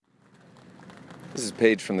This is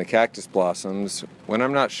Paige from the Cactus Blossoms. When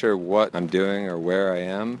I'm not sure what I'm doing or where I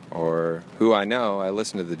am or who I know, I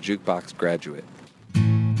listen to the Jukebox Graduate.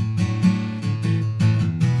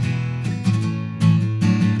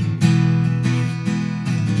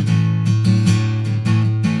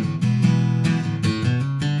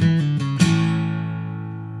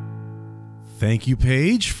 Thank you,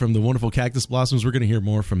 Paige, from the wonderful Cactus Blossoms. We're going to hear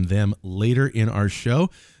more from them later in our show.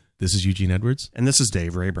 This is Eugene Edwards. And this is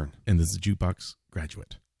Dave Rayburn. And this is Jukebox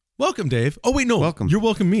Graduate. Welcome, Dave. Oh, wait, no. Welcome. You're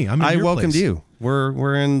welcome me. I welcomed you.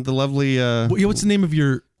 We're in the lovely... what's the name of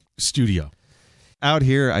your studio? Out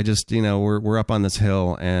here, I just, we're up on this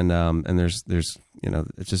hill, and there's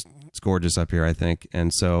it's gorgeous up here, I think.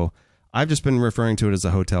 And so I've just been referring to it as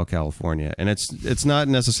the Hotel California. And it's not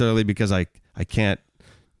necessarily because I can't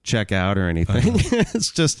check out or anything.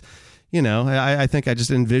 It's just... I think I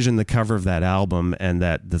just envisioned the cover of that album and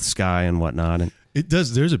the sky and whatnot. And it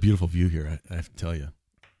does. There's a beautiful view here, I have to tell you.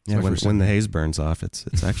 Yeah, when the haze burns off, it's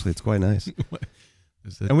quite nice.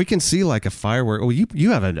 And we can see like a firework. Well,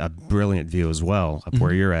 you have a brilliant view as well up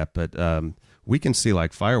where you're at, but we can see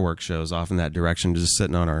like fireworks shows off in that direction just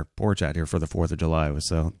sitting on our porch out here for the 4th of July.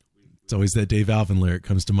 So it's always that Dave Alvin lyric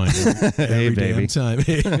comes to mind every damn time.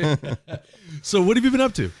 So what have you been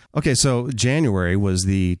up to? Okay, so January was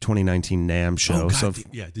the 2019 NAMM show. Oh, God. So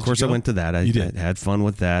of course I went to that. I had fun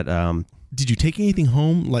with that. Did you take anything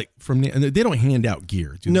home from NAMM? They don't hand out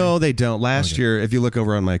gear, do they? No, they don't. Last year, if you look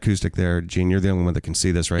over on my acoustic there, Gene, you're the only one that can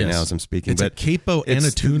see this right now as I'm speaking. It's a capo and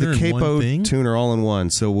a tuner the in one thing? Capo tuner all in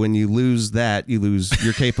one. So when you lose that, you lose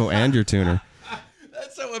your capo and your tuner.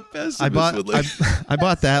 That's how a pessimist would look. I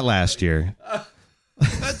bought that last year.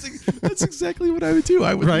 That's exactly what I would do.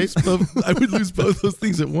 I would lose both those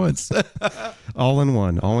things at once. All in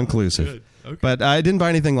one, all inclusive. Good. Okay. But I didn't buy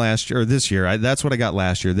anything last year or this year. That's what I got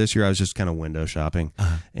last year. This year I was just kind of window shopping.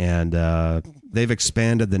 And they've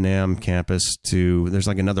expanded the NAMM campus to there's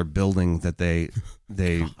like another building that they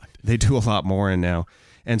do a lot more in now.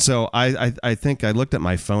 And so I think I looked at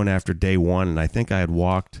my phone after day one, and I think I had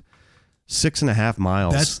walked 6.5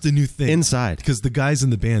 miles. That's the new thing inside, because the guys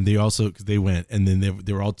in the band they went, and then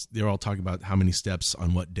they were all talking about how many steps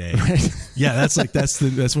on what day. Right. Yeah, that's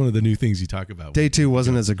one of the new things you talk about. Day 2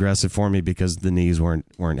 wasn't as aggressive for me because the knees weren't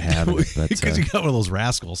having it. Because you got one of those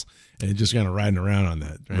rascals and just kind of riding around on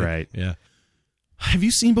that. Right. Yeah. Have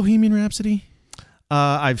you seen Bohemian Rhapsody?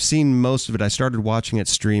 I've seen most of it. I started watching it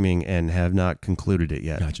streaming and have not concluded it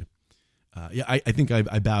yet. Gotcha. I think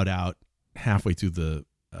I bowed out halfway through the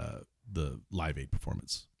Live Aid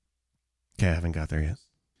performance. Okay, I haven't got there yet.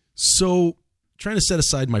 So, trying to set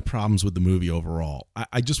aside my problems with the movie overall,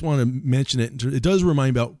 I just want to mention it. It does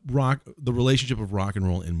remind me about the relationship of rock and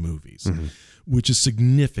roll in movies, which is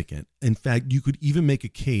significant. In fact, you could even make a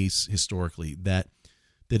case historically that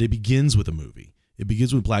it begins with a movie. It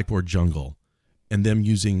begins with Blackboard Jungle and them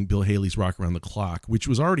using Bill Haley's Rock Around the Clock, which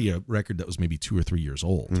was already a record that was maybe 2 or 3 years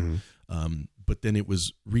old. But then it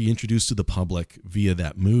was reintroduced to the public via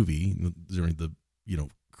that movie during the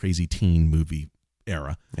crazy teen movie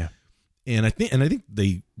era. Yeah, and I think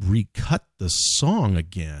they recut the song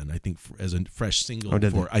again. I think as a fresh single.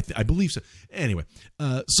 I believe so. Anyway,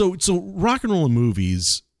 so rock and roll and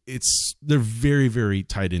movies, they're very, very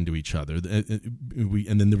tied into each other.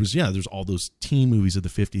 And then there's all those teen movies of the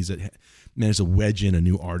 50s that managed to wedge in a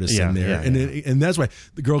new artist in there, and that's why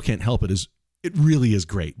The Girl Can't Help It it really is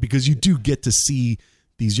great, because you do get to see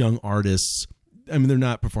these young artists. I mean, they're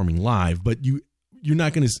not performing live, but you're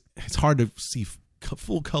not going to. It's hard to see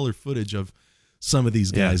full color footage of some of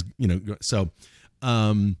these guys. So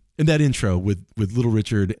and that intro with Little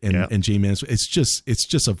Richard and Jay Mansfield, it's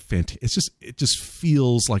just a fantastic. It just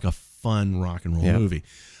feels like a fun rock and roll movie.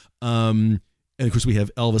 And of course we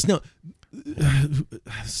have Elvis. Now,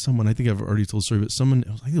 someone, I think I've already told the story, but someone,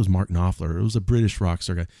 I think it was Mark Knopfler. It was a British rock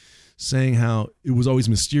star guy, saying how it was always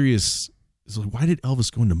mysterious. It's like, why did Elvis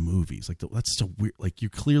go into movies? Like, that's so weird. Like, you're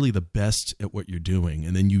clearly the best at what you're doing,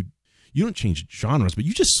 and then you don't change genres, but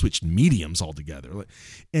you just switched mediums altogether.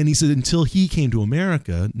 And he said until he came to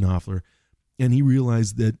America, Knopfler, and he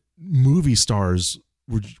realized that movie stars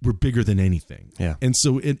were bigger than anything. Yeah. And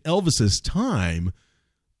so in Elvis's time,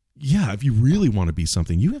 if you really want to be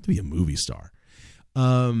something, you have to be a movie star.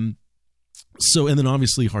 So, and then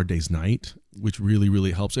obviously Hard Day's Night, which really,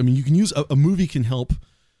 really helps. I mean, you can use a movie can help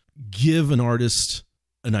give an artist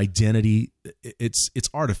an identity. It's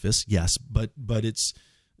artifice, yes, but it's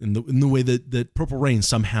in the way that Purple Rain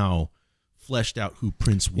somehow fleshed out who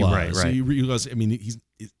Prince was. Right. So you realize, I mean, he's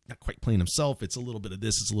not quite playing himself. It's a little bit of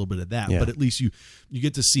this, it's a little bit of that. But at least you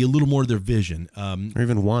get to see a little more of their vision. Or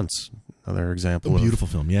even Once, another example. A beautiful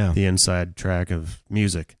film, yeah. The inside track of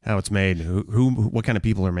music, how it's made, what kind of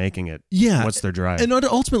people are making it. Yeah. What's their drive. And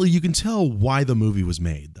ultimately, you can tell why the movie was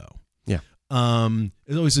made, though. Yeah.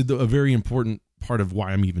 It's always a very important part of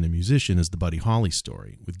why I'm even a musician is the Buddy Holly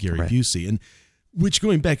story with Gary Busey. And which,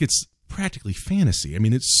 going back, it's practically fantasy. I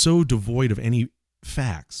mean, it's so devoid of any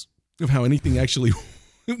facts of how anything actually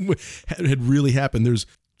had really happened. There's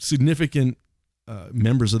significant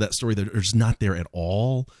members of that story that are just not there at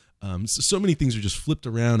all. So many things are just flipped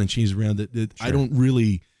around and changed around that I don't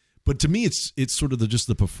really. But to me, it's sort of just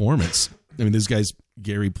the performance. I mean, this guy's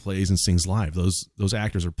Gary plays and sings live. Those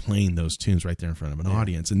actors are playing those tunes right there in front of an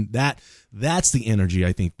audience, and that's the energy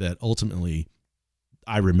I think that ultimately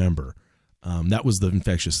I remember. That was the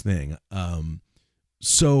infectious thing.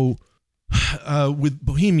 So with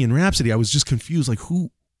Bohemian Rhapsody, I was just confused. Like,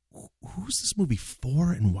 who's this movie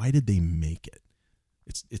for, and why did they make it?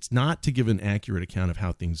 It's not to give an accurate account of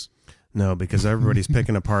how things. No, because everybody's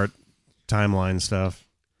picking apart timeline stuff.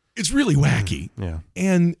 It's really wacky. Yeah,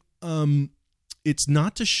 and it's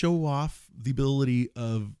not to show off the ability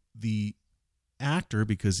of the actor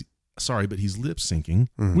because, but he's lip syncing,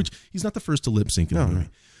 which he's not the first to lip sync in the movie.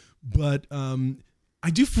 But I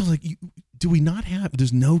do feel like,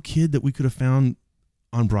 there's no kid that we could have found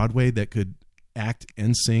on Broadway that could act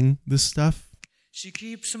and sing this stuff? She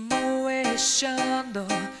keeps a Moet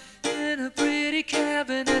Chandon in a pretty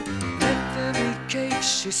cabinet. Let them eat cake,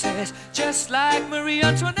 she says, just like Marie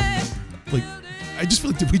Antoinette. Like, I just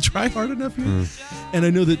feel like, did we try hard enough here? And I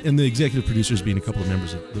know that, and the executive producers being a couple of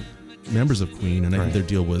members of Queen, and I think their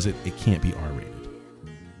deal was it can't be R-rated.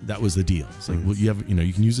 That was the deal. It's like, well, you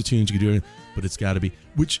can use the tunes, you can do it, but it's got to be.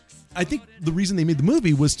 Which I think the reason they made the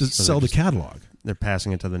movie was to sell the catalog. They're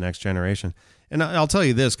passing it to the next generation. And I'll tell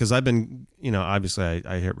you this, because I've been, obviously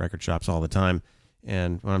I hit record shops all the time,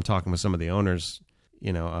 and when I'm talking with some of the owners,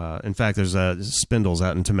 in fact, there's Spindles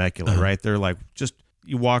out in Temecula, right? They're like, just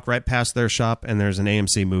you walk right past their shop, and there's an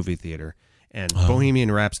AMC movie theater, and Bohemian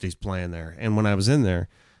Rhapsody's playing there. And when I was in there,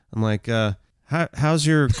 I'm like, how's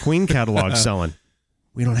your Queen catalog selling?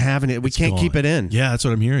 We don't have any. We can't keep it in. Yeah, that's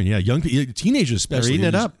what I'm hearing. Yeah, young teenagers especially. They're eating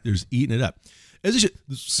it up. They're just eating it up. As the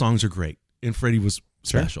songs are great, and Freddie was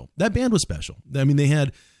special. Sure. That band was special. I mean, they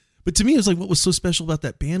had. But to me, it was like, what was so special about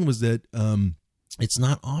that band was that it's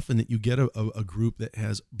not often that you get a group that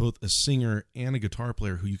has both a singer and a guitar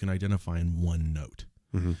player who you can identify in one note.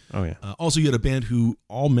 Mm-hmm. Oh yeah. Also, you had a band who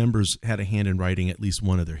all members had a hand in writing at least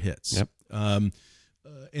one of their hits. Yep.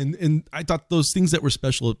 And I thought those things that were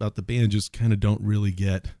special about the band just kind of don't really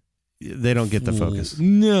get. They don't get the focus.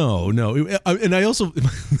 No. And I also,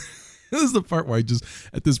 this is the part where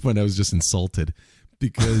at this point, I was just insulted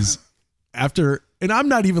because and I'm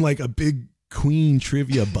not even like a big Queen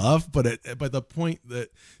trivia buff, but by the point that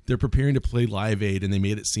they're preparing to play Live Aid and they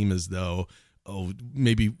made it seem as though,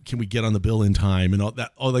 maybe can we get on the bill in time and all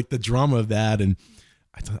that, like the drama of that. And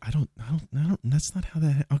I thought, I don't, that's not how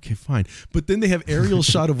that, okay, fine. But then they have aerial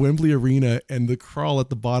shot of Wembley Arena and the crawl at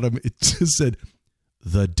the bottom, it just said,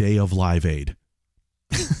 the day of Live Aid.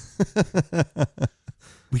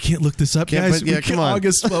 We can't look this up, guys. Come on.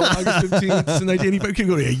 August 15th, 1985. We can't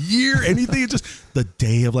go to a year, anything. It's just the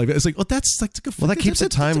day of Live Aid. It's like, that's like, that keeps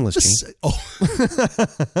it timeless. Is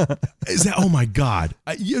that? Oh my God!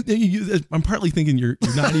 I'm partly thinking you're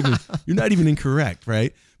not even incorrect,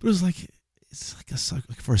 right? But it was like. It's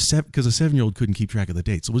like for because a 7-year-old couldn't keep track of the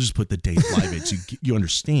date, so we'll just put the date Live Aid so you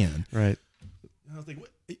understand. Right. And I was like, what?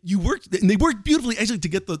 You worked, and they worked beautifully actually to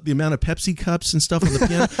get the amount of Pepsi cups and stuff on the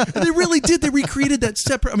piano. And they really did. They recreated that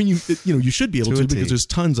separate. I mean, you should be able to because there's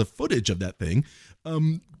tons of footage of that thing.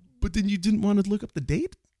 But then you didn't want to look up the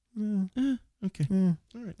date. Okay. All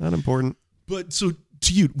right. Not important. But so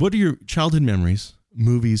to you, what are your childhood memories,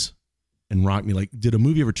 movies? And rock me, like, did a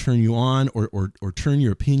movie ever turn you on or turn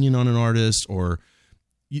your opinion on an artist or,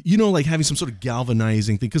 like having some sort of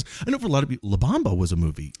galvanizing thing? Because I know for a lot of people, La Bamba was a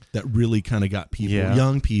movie that really kind of got people,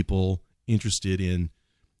 young people, interested in.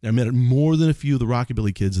 I met more than a few of the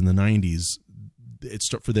rockabilly kids in the 90s.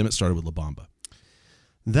 For them, it started with La Bamba.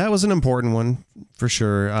 That was an important one, for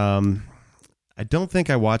sure. I don't think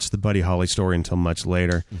I watched the Buddy Holly story until much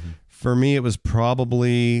later. Mm-hmm. For me, it was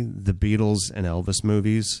probably the Beatles and Elvis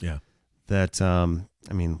movies. Yeah. That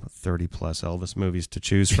 30 plus Elvis movies to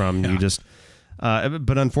choose from. Yeah. You just,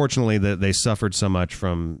 but unfortunately, they suffered so much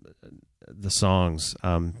from the songs.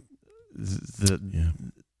 The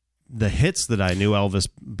hits that I knew Elvis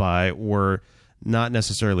by were not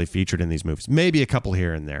necessarily featured in these movies. Maybe a couple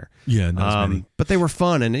here and there. Yeah, not as many. But they were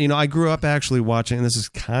fun. And, I grew up actually watching, and this is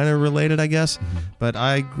kind of related, I guess, but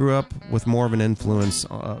I grew up with more of an influence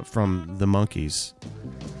from the Monkees.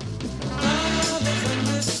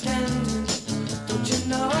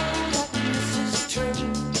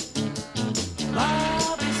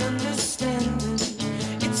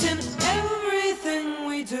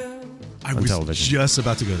 I was just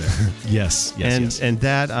about to go there. Yes. And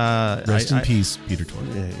that rest in peace, Peter Tork.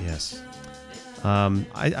 Yes.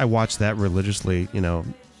 I watched that religiously,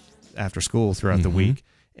 after school throughout the week,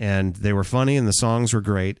 and they were funny, and the songs were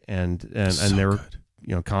great, and they were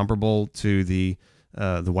good. Comparable to the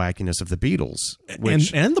wackiness of the Beatles,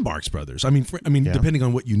 and the Marx Brothers. I mean, depending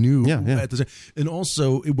on what you knew at the time, and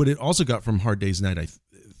also what it also got from Hard Day's Night, I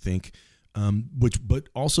think, but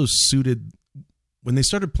also suited. When they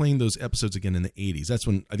started playing those episodes again in the 80s, that's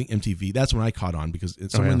when I think MTV, that's when I caught on, because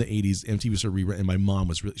somewhere in the 80s, MTV started rerunning, and my mom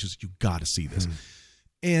was really, she was like, you got to see this.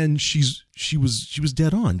 And she was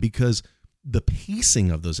dead on, because the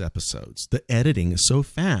pacing of those episodes, the editing is so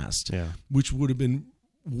fast, which would have been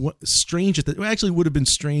strange actually would have been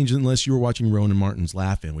strange unless you were watching Rowan and Martin's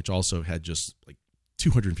Laugh-In, which also had just like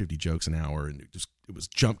 250 jokes an hour, and it was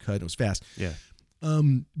jump cut, it was fast. Yeah.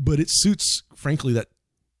 But it suits, frankly, that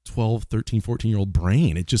 12, 13, 14-year-old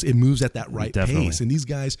brain. It moves at that right pace. And these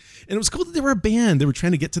guys, and it was cool that they were a band. They were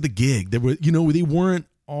trying to get to the gig. They were, they weren't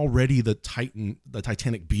already the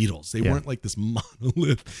Titanic Beatles. They weren't like this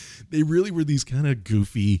monolith. They really were these kind of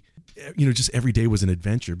goofy, just every day was an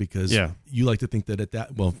adventure, because you like to think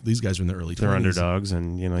that these guys are in their early 20s. They're underdogs,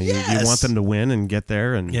 and you want them to win and get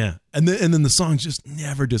there, and and then the songs just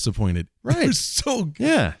never disappointed. Right. They were so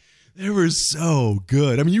good. They were so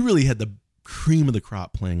good. I mean, you really had the cream of the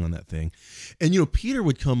crop playing on that thing. And Peter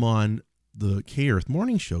would come on the K-Earth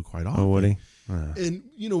morning show quite often. Oh, would he? And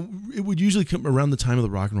it would usually come around the time of the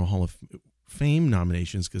Rock and Roll Hall of Fame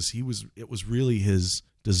nominations, because it was really his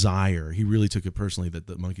desire. He really took it personally that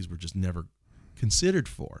the Monkees were just never considered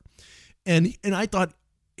for. And I thought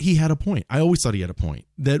he had a point. I always thought he had a point,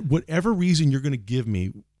 that whatever reason you're going to give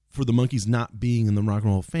me for the Monkees not being in the Rock and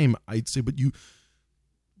Roll Hall of Fame, I'd say,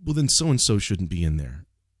 then so-and-so shouldn't be in there.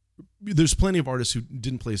 There's plenty of artists who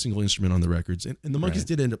didn't play a single instrument on the records, and the Monkees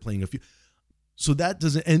did end up playing a few. So that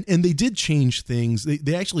doesn't, and they did change things.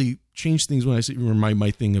 They actually changed things. When I say my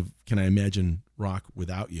thing of, can I imagine rock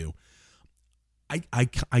without you? I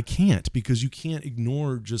can't, because you can't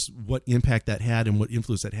ignore just what impact that had and what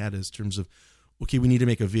influence that had in terms of, okay, we need to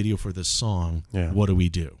make a video for this song. Yeah. What do we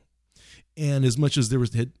do? And as much as the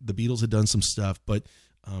Beatles had done some stuff, but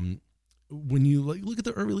when you look at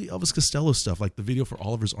the early Elvis Costello stuff, like the video for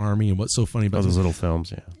Oliver's Army, and what's so funny about those little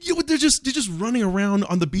films, but they're just running around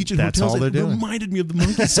on the beach in That's hotels. all they're doing. Reminded me of the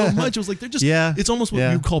Monkees so much. It was like they're just it's almost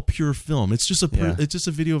what you call pure film. It's just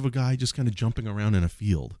a video of a guy just kind of jumping around in a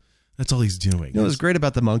field. That's all he's doing. What's great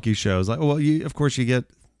about the Monkees shows, of course you get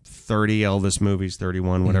 30 Elvis movies,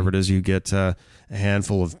 31, whatever it is. You get a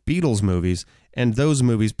handful of Beatles movies, and those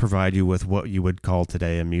movies provide you with what you would call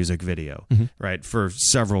today a music video, right, for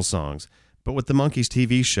several songs. But with the Monkees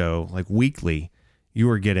TV show, like weekly, you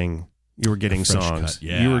were getting songs. Cut,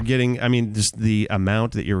 yeah. You were getting, just the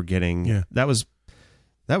amount that you were getting. Yeah. That was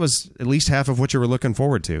at least half of what you were looking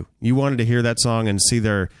forward to. You wanted to hear that song and see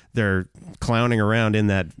their clowning around in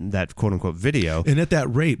that quote unquote video. And at that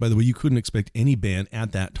rate, by the way, you couldn't expect any band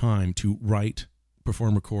at that time to write,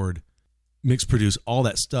 perform, record, mix, produce, all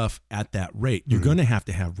that stuff at that rate. You're going to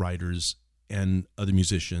have writers and other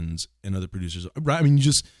musicians and other producers. I mean,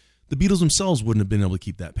 the Beatles themselves wouldn't have been able to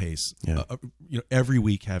keep that pace. Yeah. Every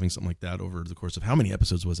week having something like that over the course of how many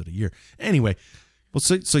episodes was it a year? Anyway. Well,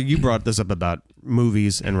 so you brought this up about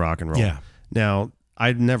movies and rock and roll. Yeah. Now,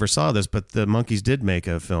 I never saw this, but the Monkees did make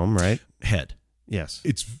a film, right? Head. Yes.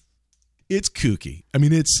 It's kooky. I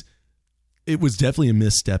mean, it was definitely a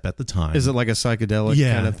misstep at the time. Is it like a psychedelic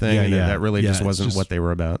kind of thing? Yeah. That really just wasn't what they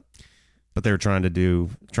were about. But they were trying to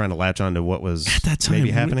latch on to what was at that time,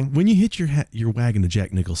 maybe happening. When you hit your wagon to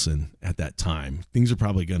Jack Nicholson at that time, things are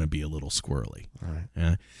probably going to be a little squirrely. All right.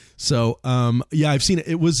 Yeah. So, I've seen it.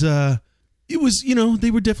 It was,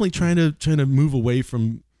 they were definitely trying to move away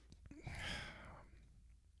from.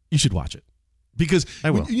 You should watch it, because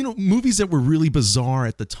I will. Movies that were really bizarre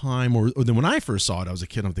at the time, or then when I first saw it, I was a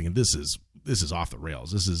kid. I'm thinking this is off the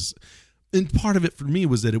rails. And part of it for me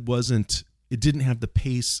was that it didn't have the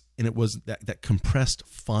pace, and it wasn't that compressed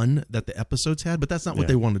fun that the episodes had, but that's not what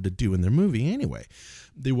they wanted to do in their movie anyway.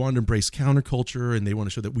 They wanted to embrace counterculture, and they want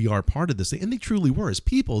to show that we are part of this thing. And they truly were. As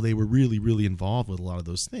people, they were really, really involved with a lot of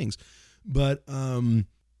those things. But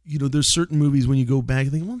there's certain movies when you go back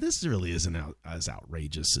and think, well, this really isn't as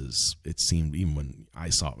outrageous as it seemed even when I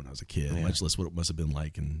saw it when I was a kid, much less what it must have been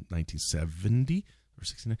like in 1970 or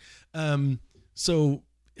 69. So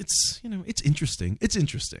it's, it's interesting. It's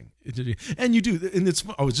interesting. And you do, and it's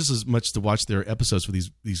just as much to watch their episodes with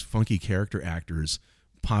these funky character actors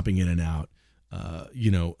popping in and out.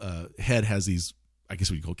 Head has these, I guess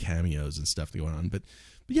what you call cameos and stuff going on, but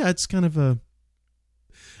yeah, it's kind of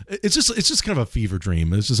it's just kind of a fever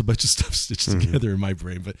dream. It's just a bunch of stuff stitched together in my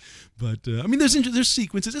brain. But I mean, there's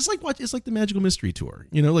sequences. It's like the Magical Mystery Tour.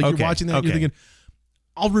 You're watching that and you're thinking,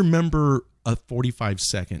 I'll remember a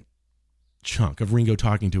 45-second chunk of Ringo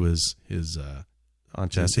talking to his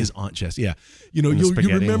Aunt Jessie. His Aunt Jessie. Yeah. You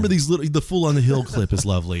remember these the Fool on the Hill clip is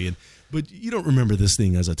lovely, but you don't remember this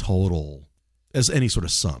thing as a total, as any sort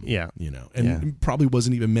of sum. Yeah. It probably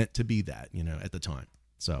wasn't even meant to be that, at the time.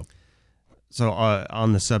 So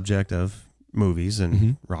on the subject of movies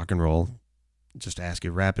and rock and roll, just ask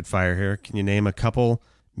you rapid fire here. Can you name a couple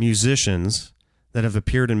musicians that have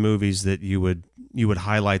appeared in movies that you would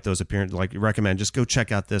highlight those appearances, like you recommend, just go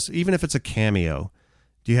check out this, even if it's a cameo?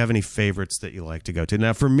 Do you have any favorites that you like to go to?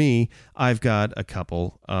 Now, for me, I've got a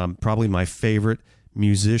couple. Probably my favorite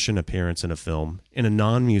musician appearance in a film, in a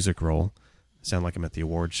non-music role. I sound like I'm at the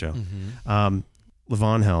award show.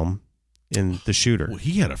 Levon Helm in The Shooter. Well,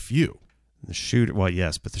 he had a few. The Shooter, well,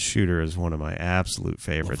 yes, but The Shooter is one of my absolute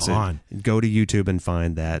favorites. Levon. Go to YouTube and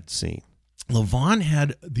find that scene. Levon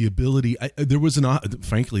had the ability.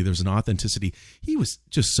 Frankly, there's an authenticity. He was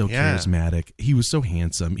just so charismatic. He was so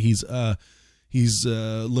handsome. He's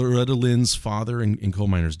Loretta Lynn's father and coal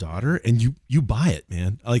miner's daughter, and you buy it,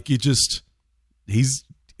 man. Like he's just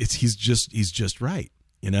right.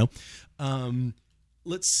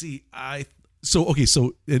 Let's see.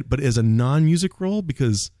 But as a non-music role,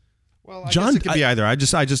 because. Well, I guess it could be either. I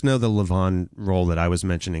just know the Levon role that I was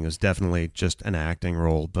mentioning is definitely just an acting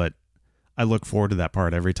role, but I look forward to that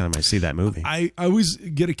part every time I see that movie. I always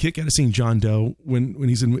get a kick out of seeing John Doe when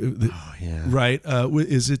he's in right.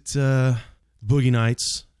 Is it Boogie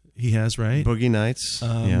Nights? He has, right? Boogie Nights.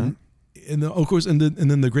 And of course, and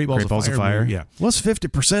then the Great Balls of Fire. Yeah. What's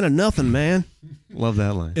 50% of nothing, man? Love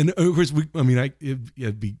that line. And of course,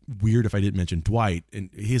 it'd be weird if I didn't mention Dwight.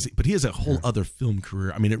 And he has a whole other film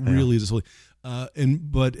career. I mean, it really is.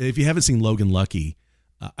 But if you haven't seen Logan Lucky,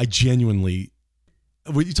 I genuinely,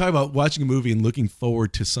 when you talk about watching a movie and looking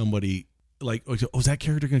forward to somebody like, is that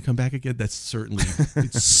character going to come back again? That's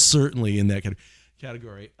certainly in that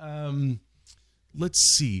category. Let's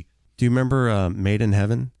see. Do you remember Made in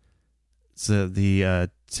Heaven? It's the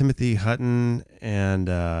Timothy Hutton and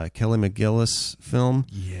Kelly McGillis film.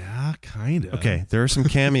 Yeah, kind of. Okay, there are some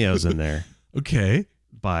cameos in there. Okay.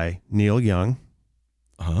 By Neil Young,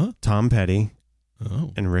 Tom Petty,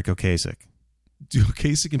 and Rick Ocasek. Do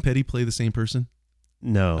Ocasek and Petty play the same person?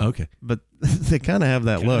 No. Okay. But they kind of have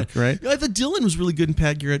that look, right? I thought Dylan was really good in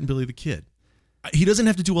Pat Garrett and Billy the Kid. He doesn't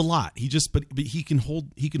have to do a lot. He just, but he can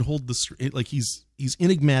hold the, like he's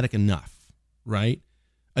enigmatic enough, right?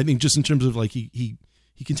 I think just in terms of like he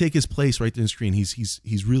can take his place right there on the screen.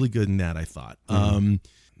 He's really good in that, I thought. That's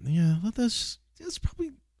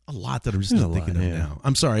probably a lot that I'm just not thinking of now.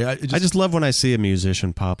 I'm sorry. I just love when I see a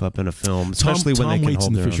musician pop up in a film, especially when they can Waits hold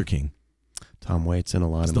in The their Fisher own. King. Tom Waits in a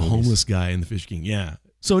lot of the movies. Homeless guy in The Fisher King. Yeah.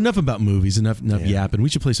 So enough about movies. Enough yapping. We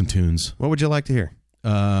should play some tunes. What would you like to hear?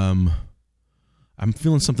 I'm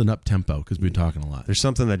feeling something up tempo because we've been talking a lot. There's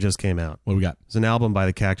something that just came out. What do we got? It's an album by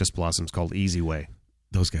the Cactus Blossoms called Easy Way.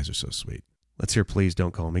 Those guys are so sweet. Let's hear Please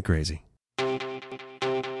Don't Call Me Crazy.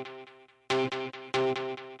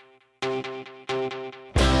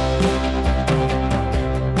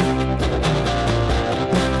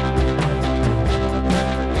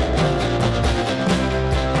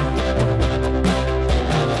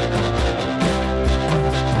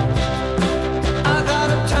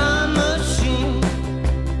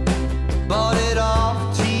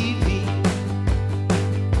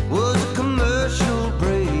 Commercial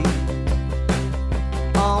break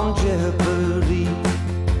on Jeff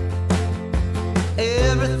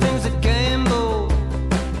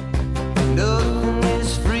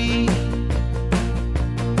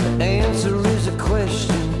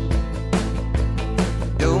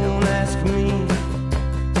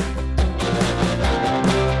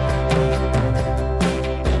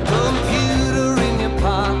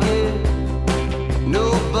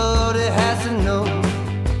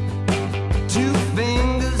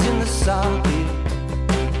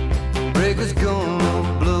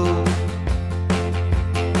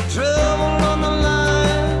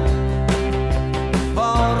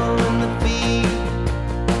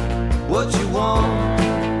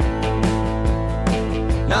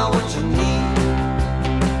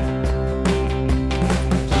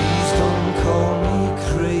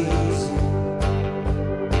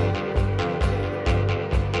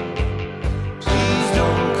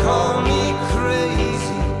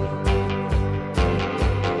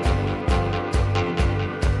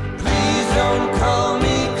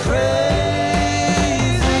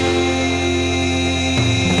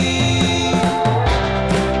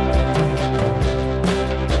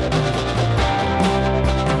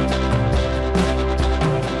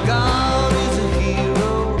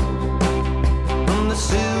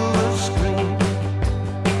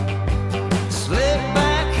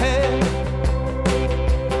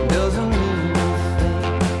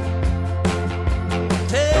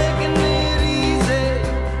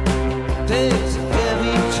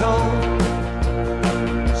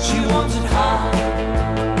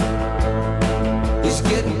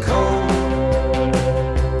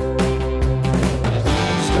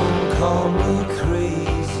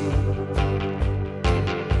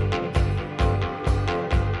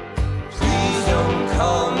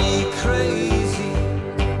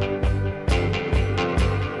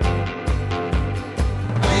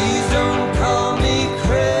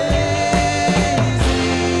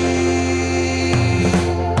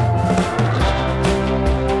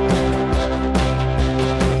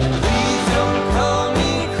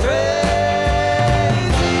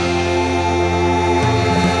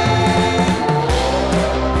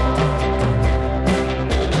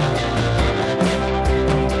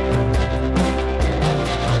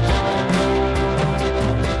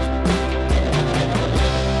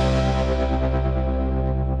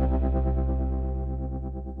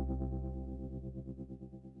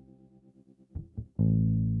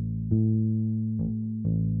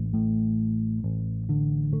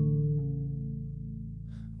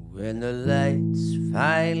when the lights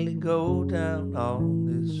finally go down on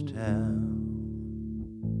this town,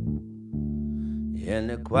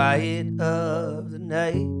 and the quiet of the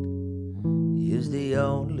night is the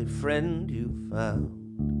only friend you found.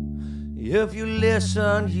 If you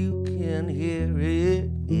listen, you can hear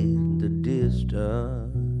it in the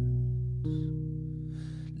distance,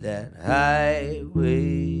 that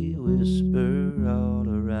highway whisper all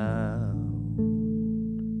around.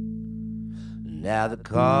 Now the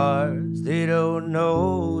cars, they don't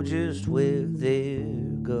know just where they're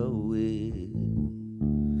going,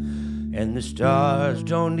 and the stars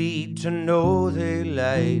don't need to know they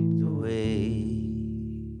light the way.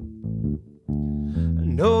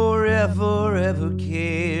 No river ever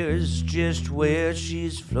cares just where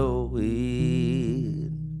she's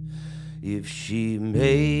flowing, if she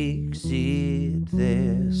makes it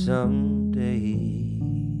there someday.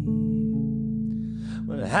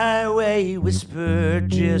 Well, highway whisper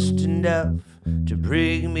just enough to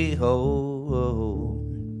bring me home,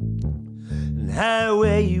 and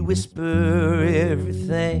highway whisper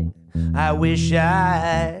everything I wish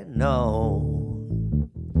I'd known.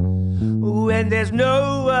 When there's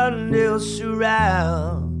no one else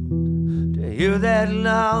around to hear that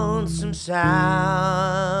lonesome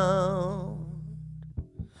sound,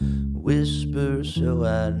 whisper so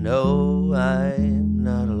I know I'm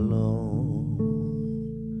not alone.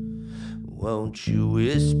 Won't you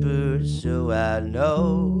whisper so I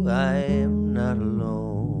know I'm not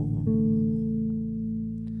alone?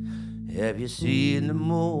 Have you seen the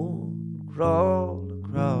moon crawl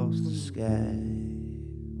across the sky?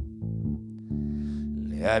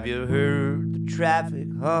 Have you heard the traffic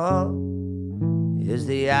hum as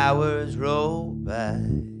the hours roll by?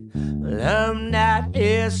 Well, I'm not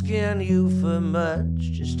asking you for much,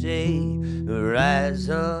 just a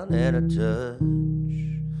horizon and a touch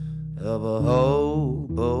of a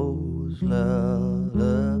hobo's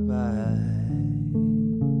lullaby.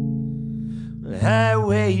 Well,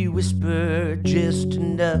 highway whisper just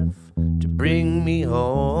enough to bring me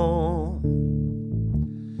home,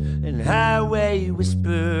 and highway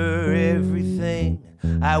whisper everything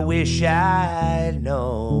I wish I'd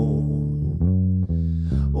known.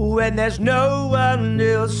 When there's no one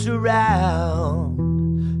else around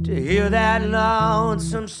to hear that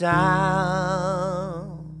lonesome sound,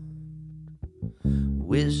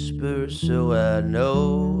 whisper so I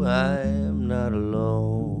know I'm not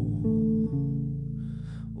alone.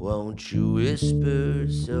 Won't you whisper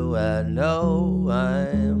so I know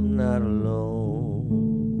I'm not alone?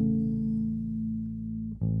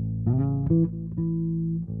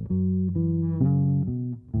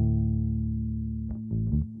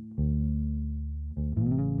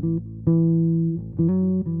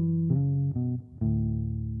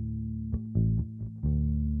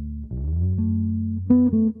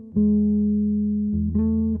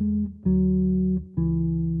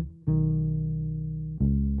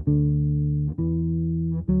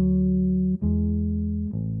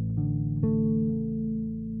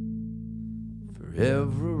 For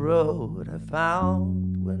every road I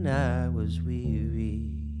found when I was weary,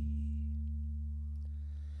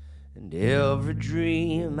 and every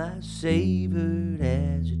dream I savored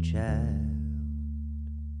as a child,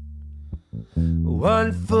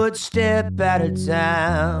 one footstep at a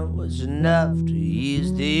time was enough to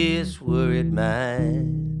ease this worried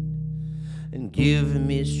mind and give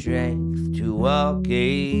me strength to walk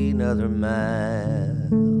another mile.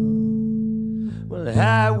 Well,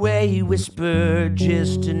 highway whisper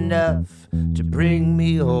just enough to bring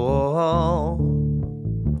me home,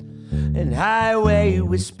 and highway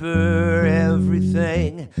whisper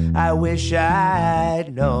everything I wish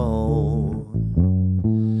I'd known.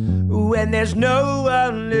 When there's no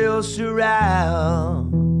one else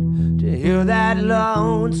around to hear that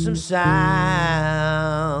lonesome sound,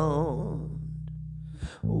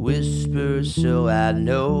 whisper so I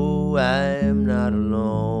know I'm not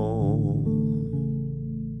alone.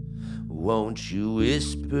 Won't you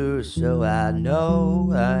whisper so I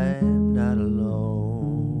know I'm not alone?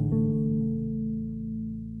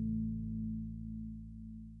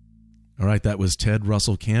 All right, that was Ted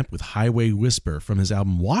Russell Kamp with Highway Whisper from his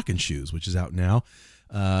album Walking Shoes, which is out now.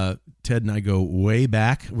 Ted and I go way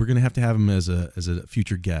back. We're going to have him as a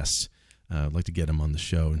future guest. I'd like to get him on the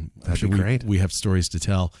show. And That'd be great. We have stories to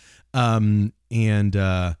tell. You can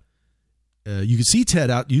see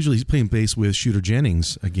Ted out. Usually he's playing bass with Shooter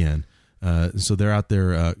Jennings again. So they're out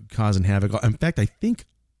there causing havoc. In fact, I think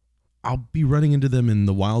I'll be running into them in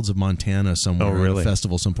the wilds of Montana somewhere at a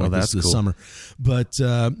festival some point this cool. summer. But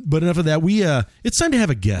enough of that. It's time to have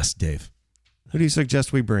a guest, Dave. Who do you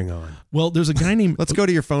suggest we bring on? Well, there's a guy named... Let's go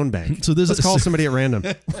to your phone bank. So let's call somebody at random.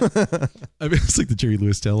 I mean, it's like the Jerry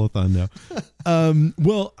Lewis telethon now.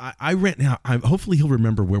 Well, I ran now. Hopefully he'll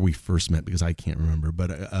remember where we first met because I can't remember.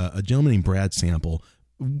 But a gentleman named Brad Sample,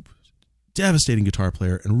 devastating guitar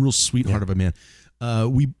player and a real sweetheart of a man.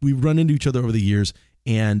 We run into each other over the years,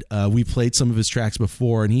 and we played some of his tracks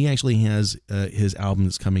before, and he actually has his album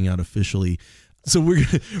that's coming out officially. So we're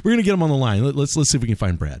gonna get him on the line. Let's see if we can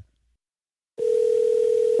find Brad.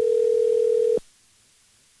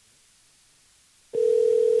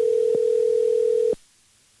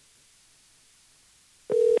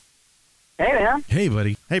 Hey, man. Hey,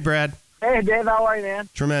 buddy. Hey, Brad. Hey, Dave. How are you, man?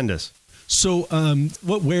 Tremendous. So,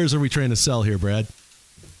 what wares are we trying to sell here, Brad?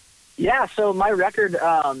 Yeah, so my record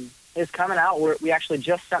is coming out. We actually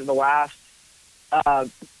just sent the last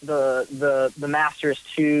the masters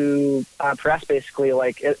to press. Basically,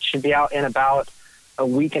 like it should be out in about a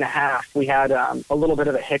week and a half. We had a little bit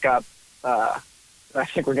of a hiccup. I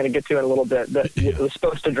think we're going to get to it a little bit. But it was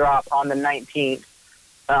supposed to drop on the 19th,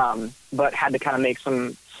 but had to kind of make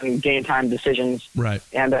some game time decisions. Right.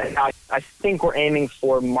 And I think we're aiming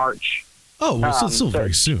for March. Oh, well, so it's still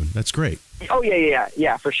very soon. That's great. Oh,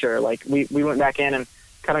 yeah, for sure. Like, we went back in and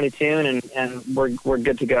cut a new tune, and we're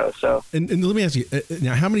good to go. So, and let me ask you,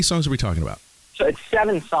 now, how many songs are we talking about? So it's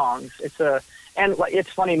 7 songs. And it's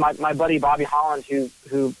funny, my buddy Bobby Holland, who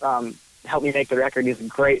helped me make the record, he's a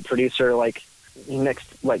great producer. Like, he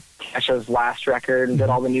mixed, like, Kesha's last record and did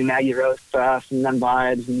all the new Maggie Rose stuff and then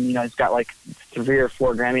vibes, and, he's got, like, 3 or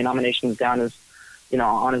 4 Grammy nominations down his,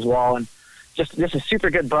 on his wall, and just a super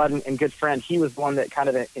good bud and good friend. He was the one that kind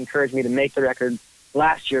of encouraged me to make the record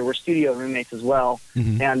last year. We're studio roommates as well.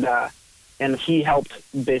 Mm-hmm. And he helped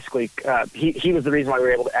basically, he was the reason why we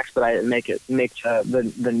were able to expedite it and make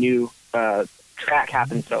the new track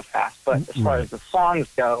happen so fast. But as far as the songs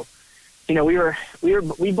go,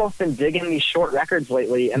 we've both been digging these short records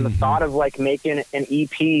lately, and the thought of like making an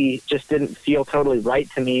EP just didn't feel totally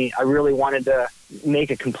right to me. I really wanted to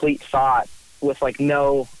make a complete thought with like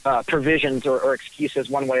no provisions or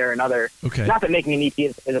excuses one way or another. Okay. Not that making an EP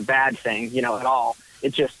is a bad thing, at all.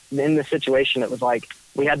 It just, in this situation, it was like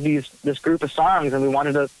we had this group of songs and we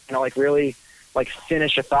wanted to, like really like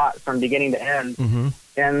finish a thought from beginning to end. Mm-hmm.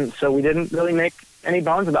 And so we didn't really make any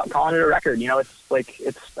bones about calling it a record. I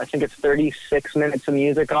think it's 36 minutes of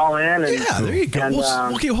music all in. And, yeah, there you go.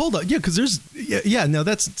 And, okay, hold on. Yeah, because there's now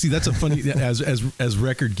that's a funny as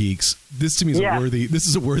record geeks. This to me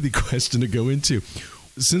is a worthy question to go into.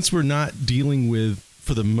 Since we're not dealing with,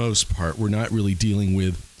 for the most part, we're not really dealing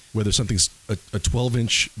with whether something's a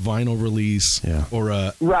 12-inch vinyl release or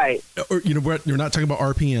a right, or you're not talking about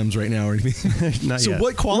RPMs right now or anything. Not so yet.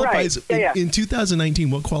 What qualifies in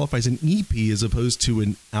 2019? What qualifies an EP as opposed to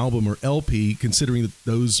an album or LP? Considering that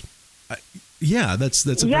those, that's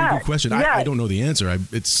a very good question. I don't know the answer.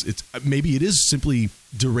 It's maybe it is simply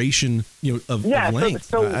duration, of length.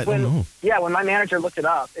 So I don't know. When my manager looked it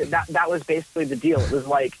up, that was basically the deal. It was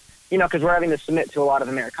like, because we're having to submit to a lot of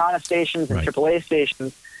Americana stations and AAA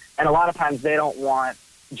stations. And a lot of times they don't want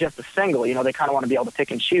just a single, they kind of want to be able to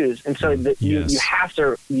pick and choose. And so you have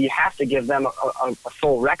to give them a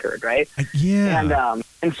full record, right?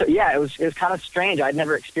 And so, it was kind of strange. I'd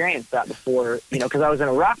never experienced that before, because I was in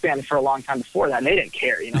a rock band for a long time before that, and they didn't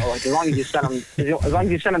care, like as long as you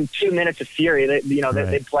send them 2 minutes of fury,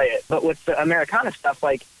 they'd play it. But with the Americana stuff,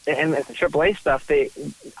 like, and the AAA stuff,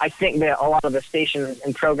 I think that a lot of the stations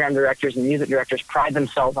and program directors and music directors pride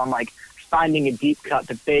themselves on like finding a deep cut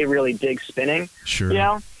that they really dig spinning.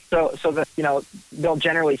 Sure. So that, they'll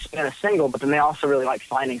generally spin a single, but then they also really like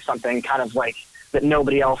finding something kind of like that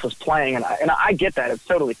nobody else is playing. And I get that. It's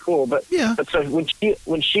totally cool. But so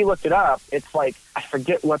when she looked it up, it's like, I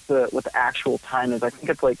forget what the actual time is. I think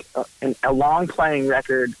it's like a long playing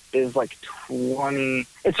record is like 20,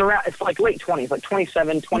 it's like late 20s, like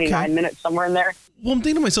 27, 29 minutes, somewhere in there. Well, I'm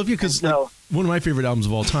thinking to myself, because one of my favorite albums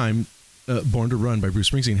of all time, Born to Run by Bruce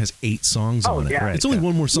Springsteen, has 8 songs on it. Right, it's only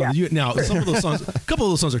one more song. Yeah. Now, some of those songs, a couple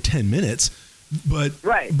of those songs are 10 minutes, but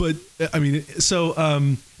I mean, so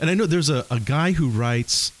and I know there's a guy who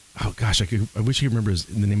writes. Oh gosh, I wish I could remember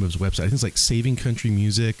the name of his website. I think it's like Saving Country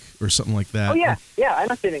Music or something like that. Oh yeah, I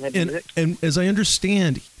know Saving Country Music. And as I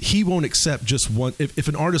understand, he won't accept just one. If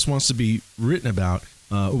an artist wants to be written about,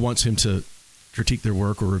 wants him to critique their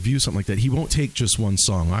work or review something like that, he won't take just one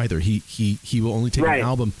song either. He will only take an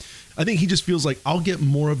album. I think he just feels like I'll get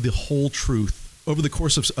more of the whole truth over the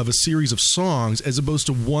course of a series of songs, as opposed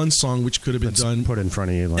to one song which could have been done put in front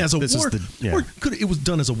of you like, as a or it was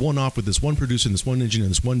done as a one-off with this one producer and this one engineer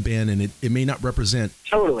and this one band, and it may not represent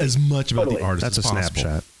as much about the artist. That's as a possible.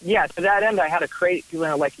 Snapshot. Yeah, to that end, I had a crate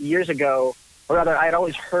like years ago. or rather, I had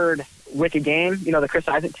always heard Wicked Game, the Chris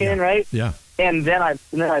Isaak tune, right? Yeah. And then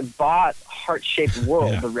I bought Heart-Shaped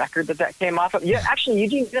World, the record that came off of. Yeah, actually,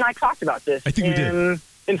 Eugene and I talked about this. I think we did.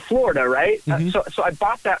 In Florida, right? Mm-hmm. So I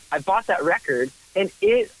bought that record, and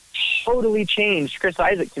it totally changed Chris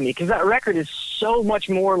Isaak to me, because that record is so much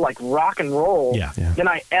more like rock and roll than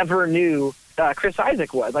I ever knew Chris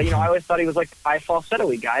Isaak was. Like, I always thought he was like the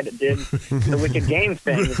falsetto-y guy that did the Wicked Game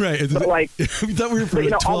thing. Right. But like, we thought we were for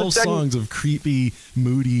 12 songs of creepy,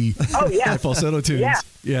 moody falsetto tunes.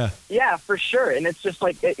 Yeah, for sure. And it's just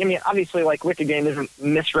like, I mean, obviously, like, Wicked Game isn't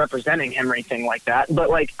misrepresenting him or anything like that,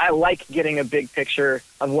 but like, I like getting a big picture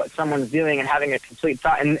of what someone's doing and having a complete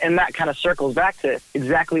thought, and that kind of circles back to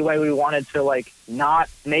exactly why we wanted to like not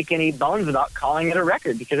make any bones about calling it a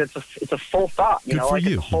record, because it's a full thought, Good for like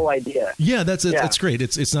you. It's a whole idea. Yeah, that's it. That's great.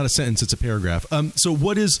 It's not a sentence, it's a paragraph. So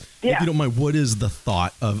what is, if you don't mind, what is the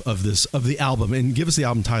thought of the album? And give us the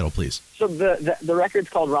album title, please. So the record's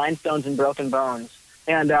called Rhinestones and Broken Bones.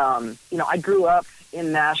 And, I grew up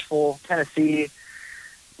in Nashville, Tennessee.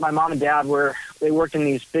 My mom and dad they worked in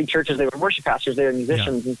these big churches. They were worship pastors. They were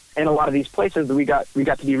musicians. And a lot of these places we got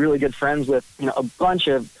to be really good friends with, a bunch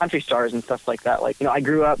of country stars and stuff like that. Like, I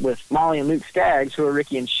grew up with Molly and Luke Skaggs, who are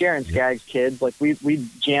Ricky and Sharon Skaggs' kids. Like, we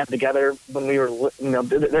jammed together when we were,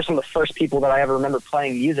 they're some of the first people that I ever remember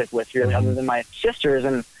playing music with, really, other than my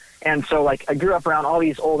sisters. And so, like, I grew up around all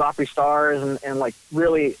these old Opry stars and like,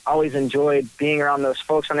 really always enjoyed being around those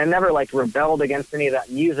folks. And I never, like, rebelled against any of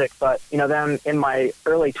that music. But, then in my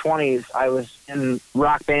early 20s, I was in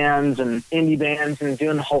rock bands and indie bands and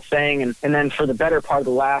doing the whole thing. And then for the better part of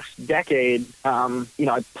the last decade,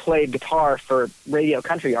 I played guitar for radio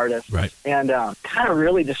country artists. Right. And kind of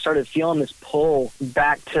really just started feeling this pull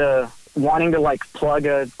back to wanting to like plug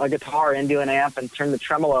a guitar into an amp and turn the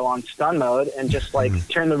tremolo on stun mode and just like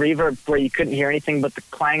turn the reverb where you couldn't hear anything but the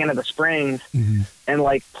clanging of the springs and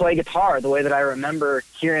like play guitar the way that I remember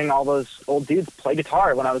hearing all those old dudes play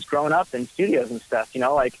guitar when I was growing up in studios and stuff.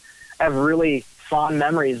 Like, I have really fond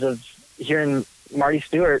memories of hearing Marty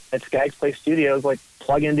Stewart at Skaggs Place Studios like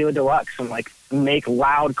plug into a deluxe and like make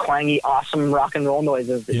loud, clangy, awesome rock and roll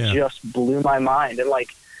noises that just blew my mind. And like,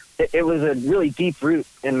 it was a really deep root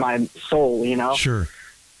in my soul, Sure.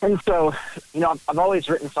 And so, I've always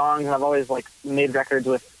written songs, and I've always like made records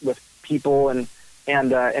with people, and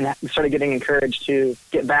started getting encouraged to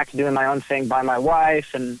get back to doing my own thing by my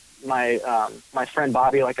wife and my friend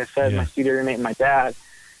Bobby, like I said, my studio roommate, and my dad,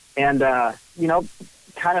 and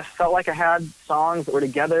kind of felt like I had songs that were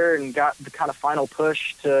together and got the kind of final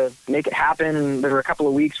push to make it happen. And there were a couple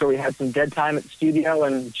of weeks where we had some dead time at the studio,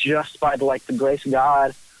 and just by the grace of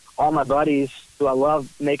God, all my buddies who I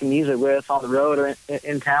love making music with on the road or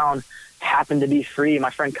in town happened to be free.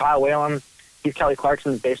 My friend Kyle Whalen, he's Kelly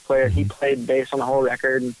Clarkson's bass player. He played bass on the whole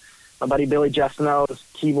record. And my buddy Billy Justino was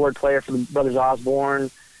keyboard player for the Brothers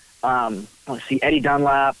Osborne. Let's see, Eddie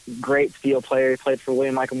Dunlap, great steel player. He played for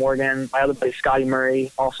William Michael Morgan. My other buddy Scotty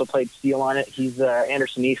Murray also played steel on it. He's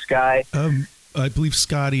Anderson East guy. I believe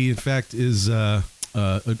Scotty, in fact, is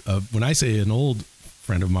when I say an old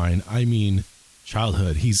friend of mine, I mean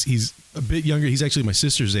childhood. He's a bit younger. He's actually my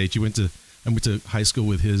sister's age. I went to high school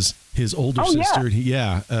with his older sister.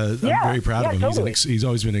 Yeah. I'm very proud of him. Totally. He's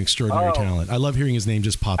always been an extraordinary talent. I love hearing his name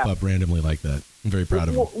just pop up randomly like that. I'm very proud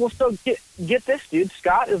of him. Well, so get this, dude.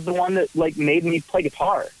 Scott is the one that like made me play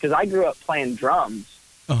guitar, because I grew up playing drums,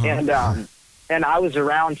 and I was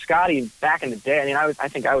around Scotty back in the day. I mean, I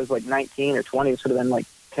think I was like 19 or 20. It would have been like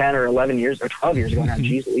 10 or 11 years or 12 years ago now.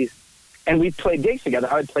 Jeez Louise. And we played gigs together.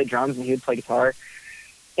 I would play drums and he would play guitar.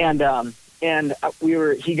 And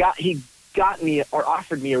he got me or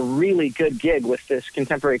offered me a really good gig with this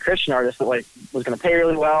contemporary Christian artist that like was going to pay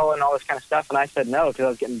really well and all this kind of stuff. And I said no, because I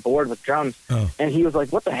was getting bored with drums. And he was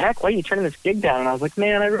like, "What the heck? Why are you turning this gig down?" And I was like,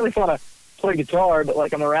 "Man, I really want to play guitar, but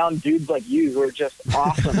like I'm around dudes like you who are just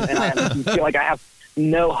awesome, and I feel like I have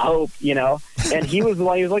no hope, And he was the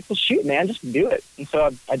one. He was like, "Well, shoot, man, just do it." And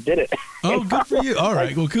so I did it. Oh, good for you! All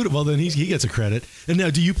right, well, good. Well, then he gets a credit. And now,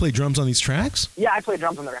 do you play drums on these tracks? Yeah, I play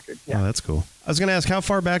drums on the record. Yeah. Oh, that's cool. I was going to ask, how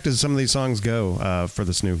far back does some of these songs go for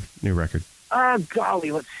this new record?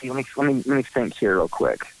 Golly, let's see. Let me think here real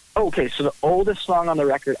quick. Okay, so the oldest song on the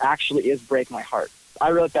record actually is "Break My Heart."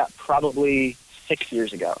 I wrote that probably 6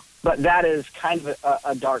 years ago. But that is kind of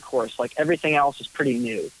a dark horse. Like, everything else is pretty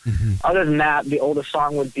new. Other than that, the oldest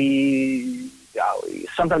song would be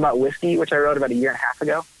Something About Whiskey, which I wrote about a year and a half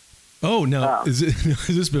ago. Oh, no. Is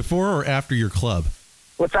this before or after your club?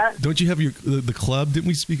 What's that? Don't you have the club? Didn't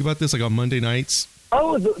we speak about this like on Monday nights?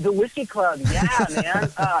 Oh, the Whiskey Club. Yeah, man.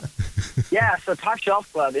 Yeah, so Top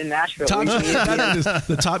Shelf Club in Nashville.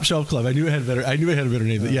 The Top Shelf Club. I knew it had a better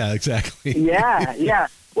name. Yeah, exactly. Yeah.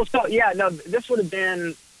 Well, so, yeah, no, this would have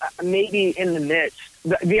been maybe in the midst.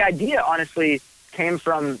 The idea, honestly, came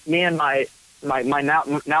from me and my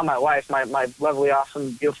now my wife, my lovely,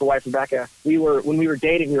 awesome, beautiful wife, Rebecca. When we were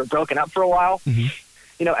dating, we were broken up for a while. Mm-hmm.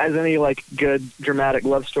 You know, as any like good dramatic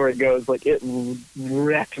love story goes, like it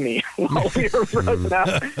wrecked me while we were broken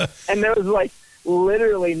up. And there was like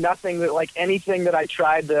literally nothing that like anything that I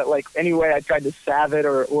tried to like any way I tried to salve it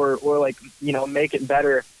or like, you know, make it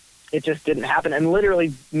better. It just didn't happen. And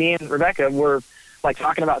literally me and Rebecca were like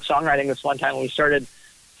talking about songwriting this one time when we started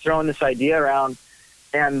throwing this idea around,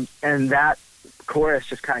 and that chorus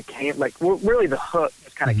just kind of came, like really the hook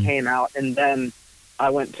just kind of came out. And then I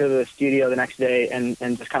went to the studio the next day and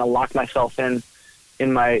just kind of locked myself in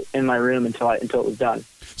my room until it was done.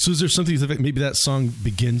 So is there something that maybe that song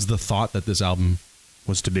begins the thought that this album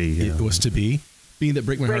was to be? It was to be, being that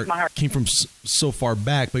Break My Heart came from so far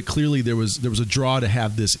back, but clearly there was a draw to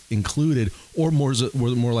have this included, or more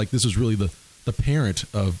like this was really the parent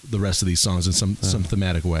of the rest of these songs in some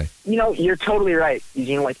thematic way. You know, you're totally right,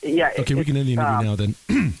 Eugene. Like, yeah. Okay, we can end the interview now then.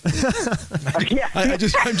 Yeah.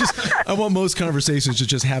 I want most conversations to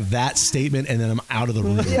just have that statement and then I'm out of the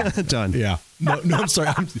room. Yeah. Done. Yeah. No, I'm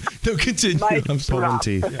sorry. No, continue. I'm pulling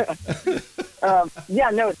teeth. Yeah,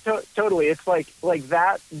 no, totally. It's like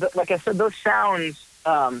that. Like I said, those sounds,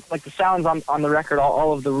 like the sounds on the record,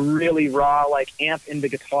 all of the really raw, like amp into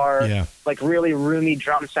guitar, like really roomy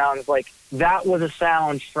drum sounds, like that was a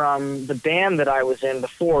sound from the band that I was in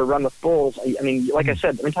before, Run with Bulls. I mean, like I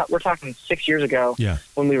said, we're talking 6 years ago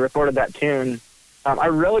when we recorded that tune. I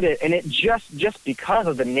wrote it, and it just because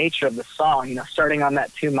of the nature of the song, you know, starting on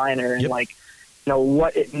that 2 minor and like, you know,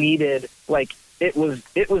 what it needed, like it was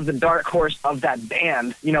the dark horse of that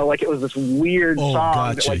band, you know, like it was this weird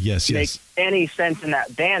song that like didn't make any sense in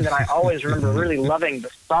that band. And I always remember really loving the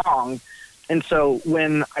song. And so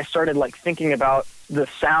when I started like thinking about the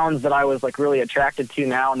sounds that I was like really attracted to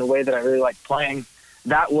now and the way that I really like playing,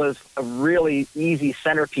 that was a really easy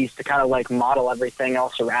centerpiece to kind of like model everything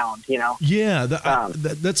else around, you know? Yeah.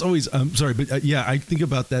 That's always, sorry, but I think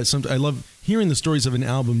about that. Sometimes I love hearing the stories of an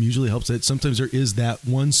album. Usually helps that sometimes there is that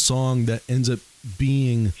one song that ends up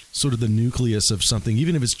being sort of the nucleus of something,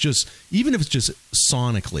 even if it's just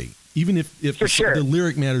sonically, even if the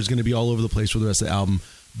lyric matter is going to be all over the place for the rest of the album,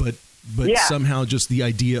 but somehow just the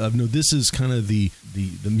idea of, no, this is kind of the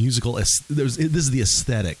musical, this is the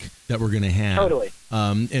aesthetic that we're going to have. Totally.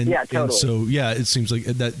 Totally. And so, it seems like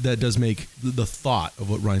that does make the thought of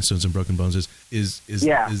what Rhinestones and Broken Bones is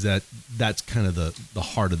that's kind of the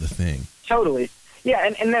heart of the thing. Totally.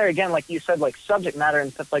 Yeah, and there again, like you said, like subject matter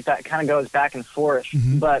and stuff like that kind of goes back and forth,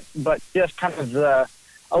 but just kind of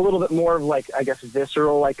a little bit more of like, I guess,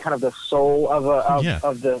 visceral, like kind of the soul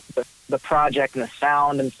of the project and the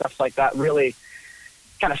sound and stuff like that really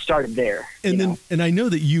kind of started there. And I know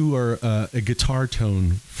that you are a guitar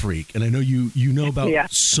tone freak, and I know you know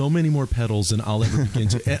about so many more pedals than I'll ever begin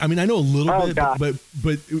to. I mean, I know a little bit,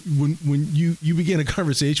 but when you began a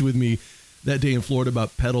conversation with me that day in Florida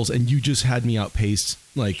about pedals, and you just had me outpaced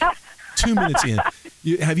like 2 minutes in.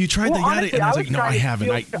 Have you tried that yet? And I was like, no, I haven't.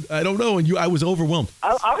 I don't know. And I was overwhelmed.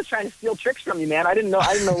 I was trying to steal tricks from you, man. I didn't know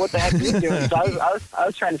what the heck you were doing. So I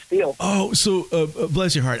was trying to steal. Oh, so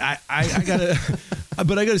bless your heart. I gotta,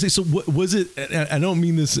 but I gotta say, so what was it? I don't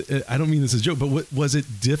mean this as a joke, but was it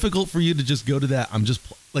difficult for you to just go to that? I'm just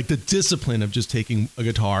like the discipline of just taking a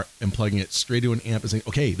guitar and plugging it straight to an amp and saying,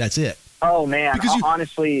 okay, that's it. Oh man,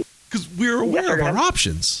 honestly. Because we're aware of our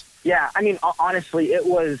options. Yeah, I mean, honestly, it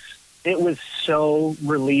was so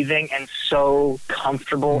relieving and so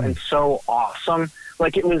comfortable and so awesome.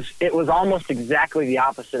 Like it was almost exactly the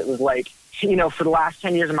opposite. It was like, you know, for the last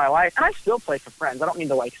 10 years of my life, and I still play for friends. I don't mean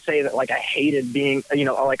to like say that like I hated being, you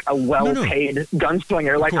know, like a well-paid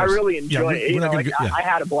gunslinger. Like I really enjoy it. You know, like I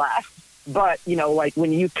had a blast. But, you know, like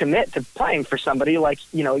when you commit to playing for somebody, like,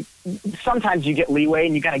 you know, sometimes you get leeway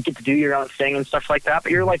and you kind of get to do your own thing and stuff like that.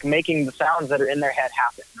 But you're like making the sounds that are in their head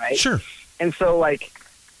happen, right? Sure. And so like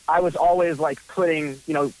I was always like putting,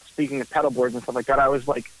 you know, speaking of pedal boards and stuff like that, I was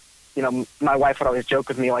like, you know, my wife would always joke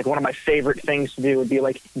with me, like one of my favorite things to do would be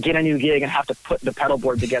like get a new gig and have to put the pedal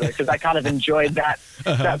board together because I kind of enjoyed that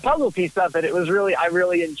puzzle piece of it. It was really, I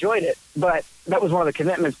really enjoyed it. But that was one of the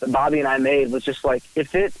commitments that Bobby and I made, was just like,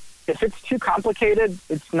 if it's too complicated,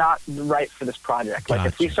 it's not right for this project. Like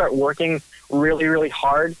if we start working really, really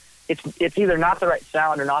hard, it's either not the right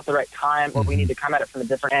sound or not the right time, or we need to come at it from a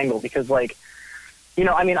different angle. Because like, you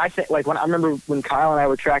know, I mean, I think like I remember when Kyle and I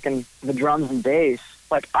were tracking the drums and bass,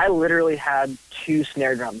 like I literally had 2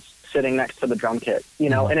 snare drums sitting next to the drum kit, you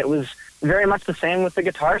know, and it was very much the same with the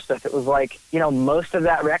guitar stuff. It was like, you know, most of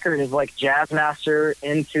that record is like Jazzmaster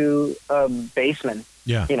into a Bassman,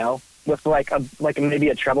 you know, with like maybe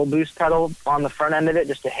a treble boost pedal on the front end of it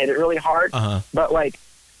just to hit it really hard. But like,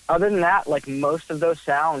 other than that, like most of those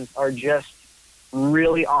sounds are just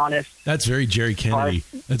really honest. That's very Jerry Kennedy.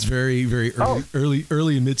 That's very, very early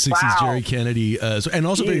and mid 60s Jerry Kennedy. And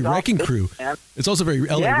also very Wrecking Crew. It's also very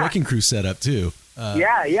LA Wrecking Crew setup too. And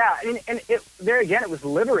there again, it was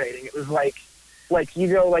liberating. It was like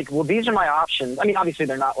you go like, well, these are my options. I mean, obviously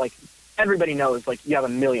they're not like, everybody knows like you have a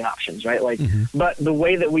million options, right? Like, but the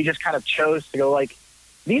way that we just kind of chose to go like,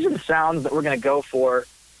 these are the sounds that we're going to go for,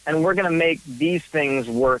 and we're going to make these things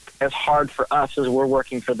work as hard for us as we're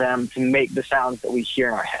working for them to make the sounds that we hear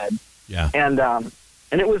in our head. Yeah. And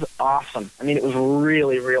it was awesome. I mean, it was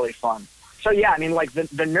really, really fun. So yeah, I mean, like the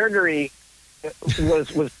nerdery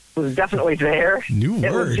was definitely there. New word.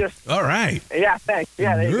 It was just, all right. Yeah, thanks.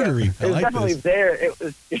 Yeah, nerdery. It was definitely there. It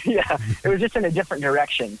was, it was just in a different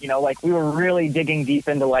direction. You know, like we were really digging deep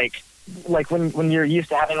into like when you're used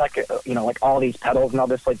to having like you know, like all these pedals and all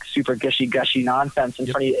this like super gushy nonsense in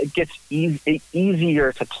front of you, it gets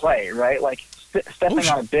easier to play, right? Like stepping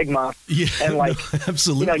on a big muff, and like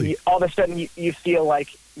absolutely, you know, all of a sudden you feel like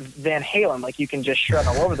Van Halen, like you can just shred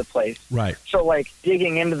all over the place, right? So like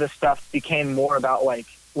digging into the stuff became more about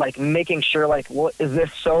like making sure like, well, is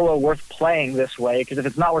this solo worth playing this way? Because if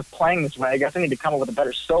it's not worth playing this way, I guess I need to come up with a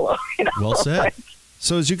better solo. You know? Well said. Like,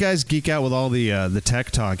 so as you guys geek out with all the tech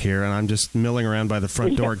talk here, and I'm just milling around by the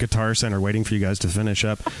front door at Guitar Center waiting for you guys to finish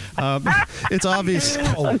up, it's obvious.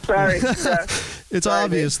 I'm sorry. It's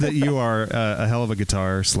obvious that you are a hell of a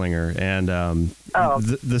guitar slinger, and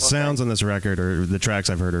the sounds on this record, or the tracks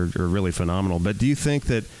I've heard, are really phenomenal. But do you think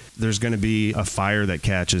that there's going to be a fire that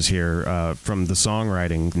catches here from the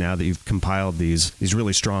songwriting now that you've compiled these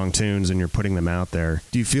really strong tunes and you're putting them out there?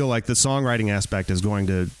 Do you feel like the songwriting aspect is going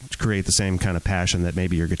to create the same kind of passion that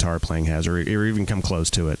maybe your guitar playing has, or even come close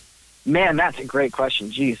to it? Man, that's a great question.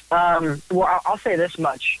 Jeez. Well, I'll say this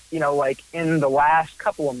much. You know, like in the last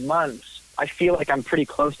couple of months, I feel like I'm pretty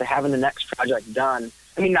close to having the next project done.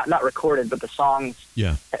 I mean, not recorded, but the songs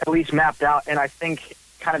at least mapped out. And I think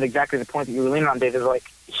kind of exactly the point that you were leaning on, Dave, is like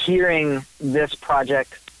hearing this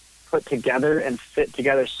project put together and fit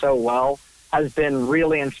together so well has been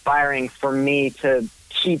really inspiring for me to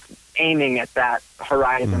keep aiming at that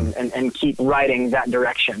horizon and keep writing that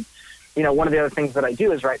direction. You know, one of the other things that I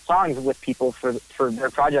do is write songs with people for their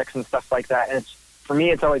projects and stuff like that. And for me,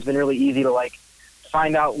 it's always been really easy to like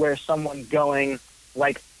find out where someone's going,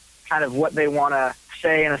 like kind of what they want to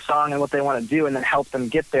say in a song and what they want to do, and then help them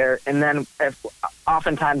get there. And then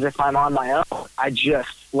oftentimes if I'm on my own, I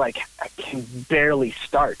just like, I can barely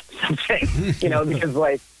start something, you know, because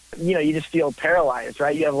like, you know, you just feel paralyzed,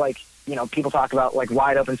 right? You have like, you know, people talk about like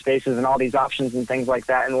wide open spaces and all these options and things like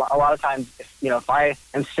that. And a lot of times, if I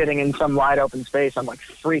am sitting in some wide open space, I'm like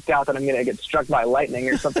freaked out that I'm going to get struck by lightning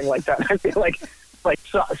or something like that. I feel like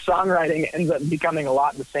songwriting ends up becoming a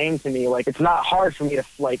lot the same to me. Like, it's not hard for me to,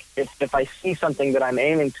 like, if I see something that I'm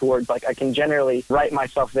aiming towards, like, I can generally write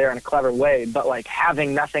myself there in a clever way, but like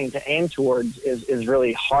having nothing to aim towards is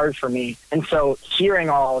really hard for me. And so hearing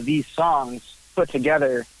all of these songs put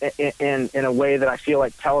together in a way that I feel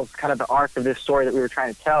like tells kind of the arc of this story that we were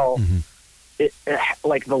trying to tell, it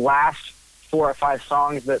like the last 4 or 5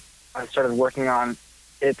 songs that I started working on,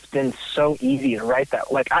 it's been so easy to write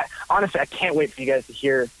that. Like, honestly, I can't wait for you guys to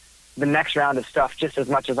hear the next round of stuff just as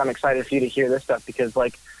much as I'm excited for you to hear this stuff, because,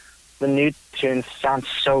 like, the new tunes sound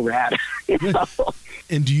so rad. You know?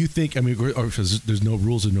 And do you think, I mean, because there's no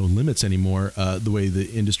rules and no limits anymore, the way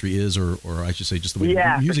the industry is, or I should say just the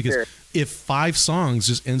way music is, if 5 songs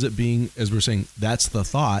just ends up being, as we're saying, that's the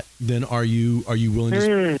thought, then are you willing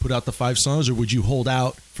to put out the 5 songs, or would you hold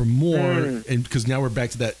out for more? And because now we're back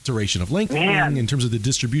to that duration of length thing in terms of the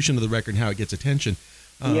distribution of the record and how it gets attention.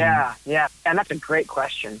 Yeah. And that's a great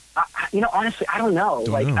question. Honestly, I don't know.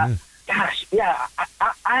 Gosh, yeah.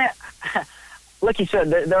 I like you said,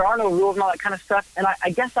 there are no rules and all that kind of stuff. And I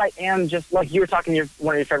guess I am just, like you were talking,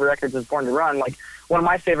 one of your favorite records is Born to Run. Like, one of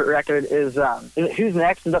my favorite records is it Who's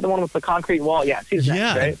Next? Is that the one with the concrete wall? Yeah, it's Who's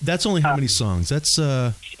Next, right? That's only how many songs? That's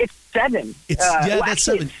It's 7. That's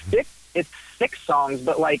 7. It's 6 songs,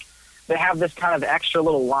 but like they have this kind of extra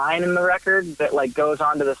little line in the record that like goes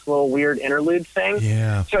on to this little weird interlude thing.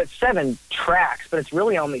 Yeah. So it's 7 tracks, but it's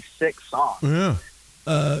really only 6 songs. Yeah.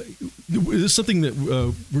 This is something that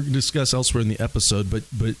we're going to discuss elsewhere in the episode, but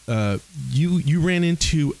you ran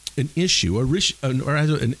into an issue,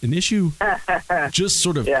 an issue just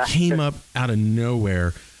sort of came up out of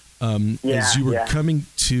nowhere. as you were coming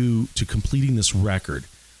to completing this record.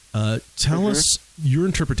 Tell us your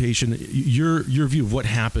interpretation, your view of what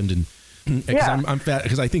happened, and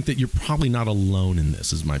because I think that you're probably not alone in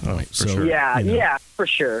this. Is my point. For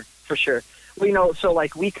sure. For sure. Well, so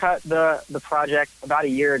like we cut the project about a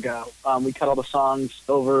year ago. We cut all the songs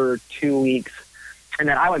over 2 weeks, and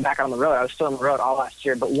then I went back on the road. I was still on the road all last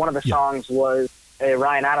year, but one of the songs was a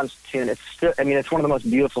Ryan Adams tune. It's still, it's one of the most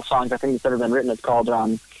beautiful songs I think that's ever been written. It's called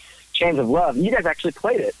Chains of Love. You guys actually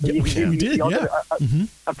played it. We did. Did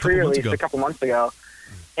a pre-release a couple months ago,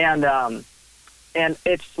 and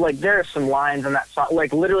it's like there are some lines in that song.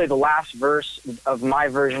 Like literally the last verse of my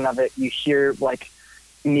version of it, you hear like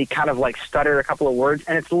me kind of like stutter a couple of words,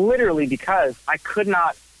 and it's literally because I could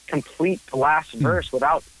not complete the last verse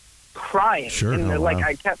without crying. Sure. And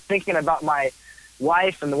I kept thinking about my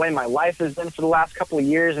wife and the way my life has been for the last couple of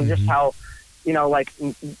years, and just how, it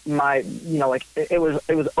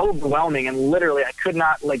was overwhelming, and literally I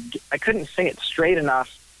couldn't sing it straight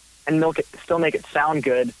enough and still make it sound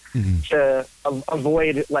good to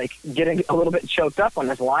avoid like getting a little bit choked up on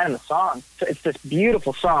this line in the song. So it's this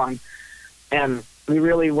beautiful song, and we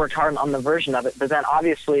really worked hard on the version of it. But then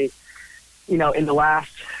obviously, in the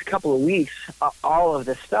last couple of weeks, all of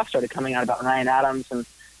this stuff started coming out about Ryan Adams, and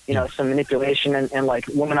some manipulation and like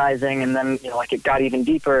womanizing, and then like it got even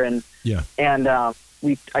deeper, and I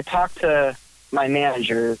talked to my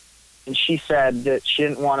manager, and she said that she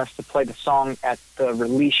didn't want us to play the song at the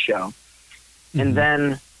release show. And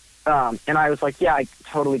then and I was like, yeah, I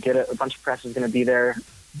totally get it. A bunch of press is going to be there.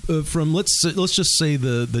 From let's just say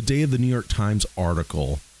the day of the New York Times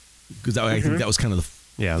article, because I think that was kind of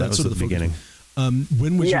that was sort the of beginning.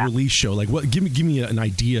 When was your release show? Like, what? Give me an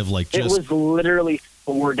idea of like. Just... It was literally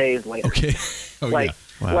 4 days later. Okay.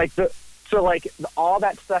 All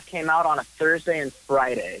that stuff came out on a Thursday and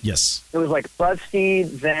Friday. Yes. It was like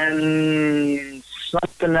BuzzFeed, then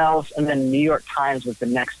something else, and then New York Times was the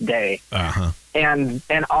next day. And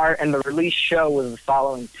the release show was the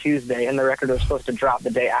following Tuesday, and the record was supposed to drop the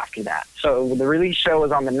day after that. So the release show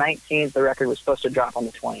was on the 19th. The record was supposed to drop on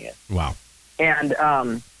the 20th. Wow. And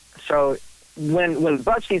so when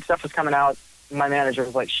BuzzFeed stuff was coming out, my manager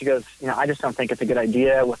was like, she goes, I just don't think it's a good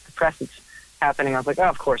idea with the press that's happening. I was like, oh,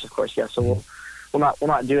 of course, yeah. So we'll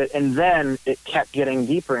not do it. And then it kept getting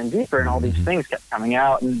deeper and deeper, and all these things kept coming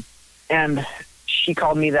out, and she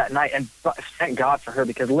called me that night, and thank God for her,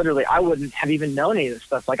 because literally I wouldn't have even known any of this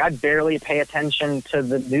stuff. Like, I barely pay attention to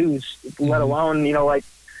the news, let alone,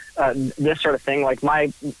 this sort of thing. Like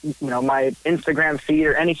my Instagram feed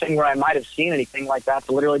or anything where I might have seen anything like that's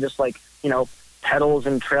literally just like, pedals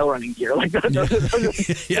and trail running gear. Like those are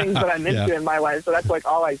things that I'm into in my life. So that's like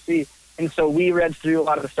all I see. And so we read through a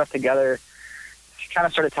lot of the stuff together. She kind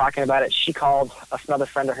of started talking about it. She called another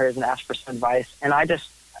friend of hers and asked for some advice. And I just,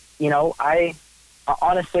 I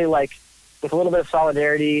honestly, like, with a little bit of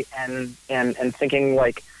solidarity and thinking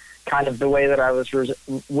like kind of the way that I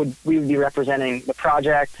would be representing the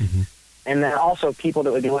project, and then also people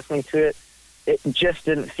that would be listening to it, it just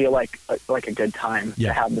didn't feel like a good time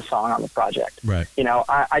to have the song on the project. Right.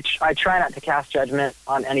 I try not to cast judgment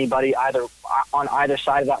on anybody on either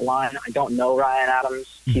side of that line. I don't know Ryan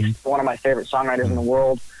Adams. He's one of my favorite songwriters in the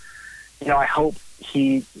world. I hope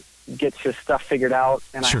he gets his stuff figured out,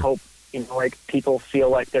 and I hope people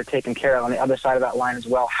feel like they're taken care of on the other side of that line as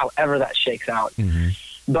well, however that shakes out.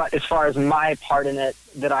 But as far as my part in it,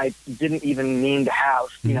 that I didn't even mean to have,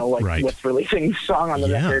 with releasing the song on the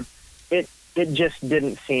record, it just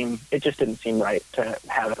didn't seem right to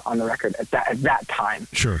have it on the record at that time.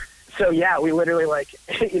 Sure. So we literally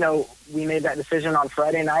we made that decision on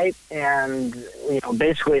Friday night, and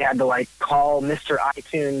basically had to call Mr.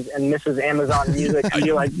 iTunes and Mrs. Amazon Music and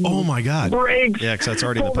be like, oh my God, Briggs. Yeah, because that's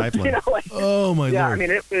already in the pipeline. Oh my Lord. I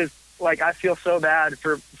mean, it was I feel so bad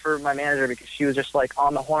for my manager, because she was just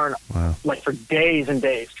on the horn, for days and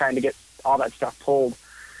days trying to get all that stuff pulled.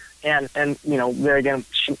 And there again,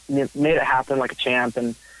 she made it happen like a champ.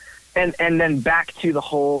 And then back to the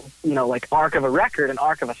whole, arc of a record and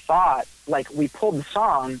arc of a thought. We pulled the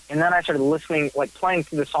song, and then I started listening, playing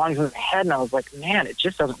through the songs in my head, and I was like, man, it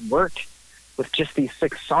just doesn't work with just these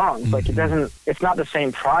 6 songs. It's not the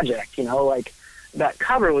same project, that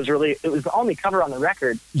cover was it was the only cover on the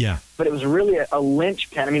record. Yeah. But it was really a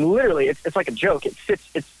linchpin. I mean, literally, it's like a joke.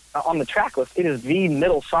 It's on the track list. It is the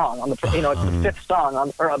middle song on the, it's the 5th song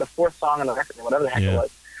or the 4th song on the record, or whatever the heck it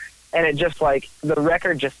was. And it just the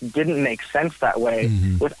record just didn't make sense that way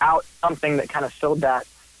without something that kind of filled that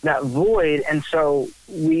void. And so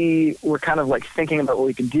we were kind of thinking about what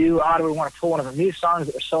we could do. Do we want to pull one of the new songs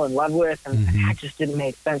that we're so in love with? And that just didn't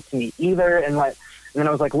make sense to me either. And then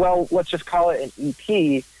I was like, well, let's just call it an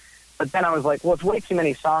EP. But then I was like, well, it's way too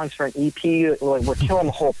many songs for an EP. Like, we're killing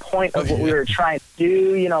the whole point of what we were trying to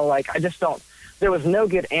do. You know, like, I just don't, there was no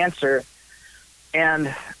good answer.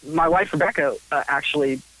 And my wife, Rebecca,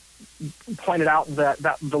 actually pointed out that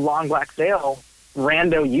the Long Black Veil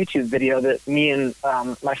rando YouTube video that me and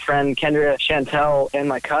my friend Kendra Chantel and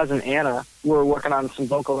my cousin Anna were working on some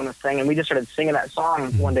vocals on this thing, and we just started singing that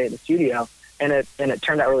song one day at the studio, and it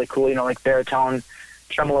turned out really cool, you know, like baritone,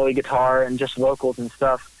 tremolo guitar, and just vocals and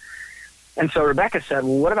stuff. And so Rebecca said,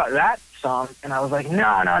 well, what about that song? And I was like,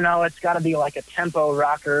 no, it's got to be like a tempo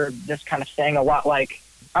rocker, this kind of thing, a lot like,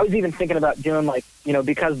 I was even thinking about doing like, you know,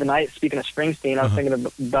 Because the Night, speaking of Springsteen, I was thinking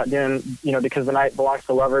about doing, you know, Because the Night Belongs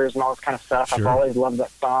to Lovers and all this kind of stuff. Sure. I've always loved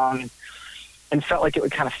that song and felt like it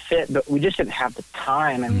would kind of fit, but we just didn't have the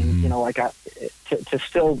time. I mean, you know, like to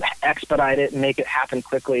still expedite it and make it happen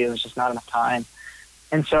quickly, it was just not enough time.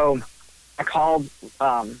 And so I called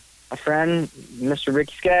a friend, Mr.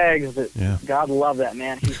 Ricky Skaggs. God love that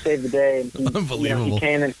man. He saved the day. And he, Unbelievable. You know, he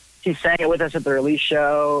came and he sang it with us at the release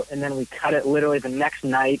show, and then we cut it literally the next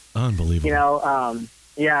night. Unbelievable. You know,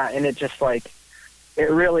 and it just like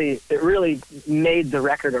it really made the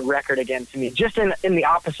record a record again to me. Just in the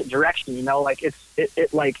opposite direction, you know, like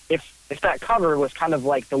it like if that cover was kind of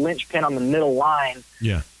like the linchpin on the middle line.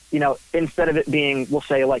 Yeah. You know, instead of it being, we'll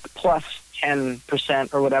say like plus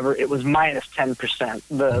 10% or whatever, it was minus 10%.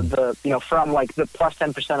 The you know, from like the plus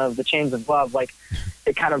 10% of the Chains of Love, like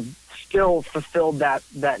it kind of still fulfilled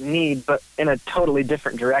that need, but in a totally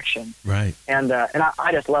different direction. Right. And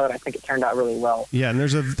I just love it. I think it turned out really well. Yeah, and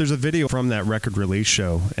there's a video from that record release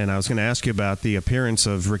show, and I was going to ask you about the appearance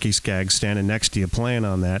of Ricky Skaggs standing next to you playing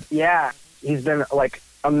on that. Yeah, he's been like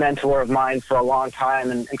a mentor of mine for a long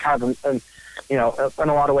time, and kind of you know, in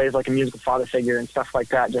a lot of ways, like a musical father figure and stuff like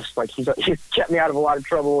that. Just like he's kept me out of a lot of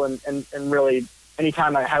trouble, and really,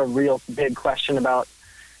 anytime I had a real big question about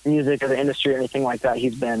music or the industry or anything like that,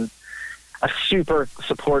 he's been a super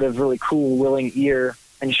supportive, really cool, willing ear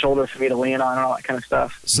and shoulder for me to lean on and all that kind of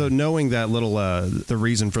stuff. So knowing that little, the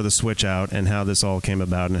reason for the switch out and how this all came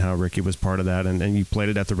about and how Ricky was part of that, and you played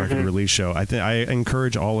it at the record release show, I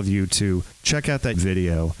encourage all of you to check out that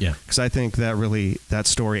video. Yeah. Because I think that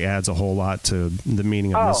story adds a whole lot to the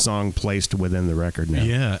meaning of the song placed within the record now.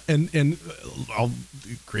 Yeah. And all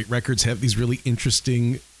great records have these really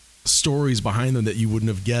interesting stories behind them that you wouldn't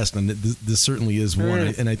have guessed. And this certainly is one.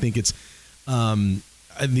 And I think it's,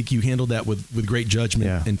 I think you handled that with great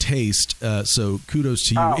judgment and taste. So kudos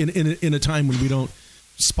to you in a time when we don't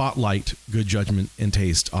spotlight good judgment and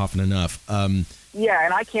taste often enough. Yeah,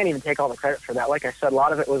 and I can't even take all the credit for that. Like I said, a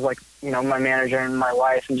lot of it was like, you know, my manager and my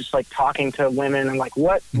wife, and just like talking to women and like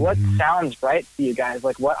what sounds right to you guys?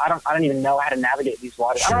 Like what I don't even know how to navigate these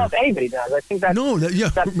waters. Sure. I don't know if anybody does. I think that's we're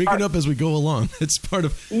making it up as we go along. It's part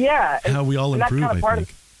of how we all improve. That's kind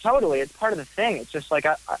of totally, it's part of the thing. It's just like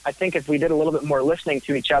I think if we did a little bit more listening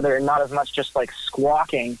to each other and not as much just like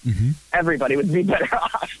squawking, everybody would be better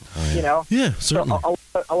off. You know? Yeah, certainly.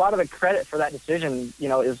 So a lot of the credit for that decision, you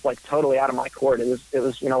know, is like totally out of my court. It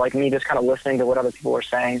was you know, like me just kind of listening to what other people were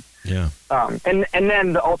saying. Yeah. And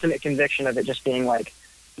then the ultimate conviction of it just being like,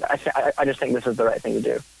 I just think this is the right thing to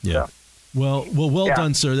do. Yeah. So. Well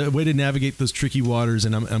done, sir. That way to navigate those tricky waters,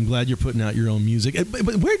 and I'm glad you're putting out your own music. But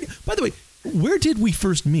by the way, where did we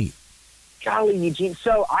first meet? Golly, Eugene.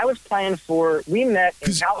 So we met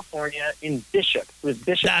in California in Bishop. It was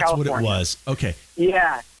Bishop, California. That's what it was. Okay.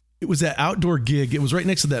 Yeah. It was that outdoor gig. It was right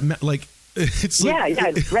next to that, like, it's like...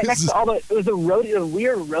 Yeah, right next to it was a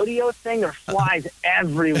weird rodeo thing. There were flies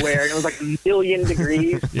everywhere, and it was like a million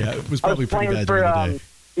degrees. Yeah, it was probably pretty bad during the day.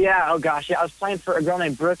 Yeah, oh gosh, yeah. I was playing for a girl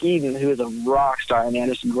named Brooke Eden, who is a rock star, man.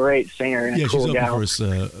 Just a great singer and a cool gal. Yeah, she's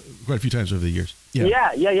opened for us quite a few times over the years.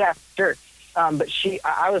 Yeah, sure. But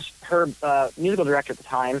I was her musical director at the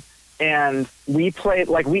time, and we played,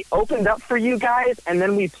 like, we opened up for you guys, and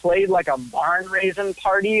then we played like a barn raising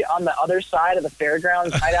party on the other side of the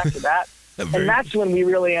fairgrounds right after that. And that's when we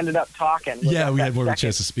really ended up talking. Yeah, we had more of a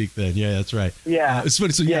chance to speak then. Yeah, that's right. Yeah. It's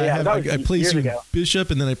funny. So I place you Bishop,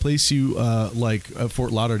 and then I place you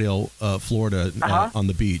Fort Lauderdale, Florida, on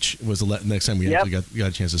the beach. Was the next time we actually got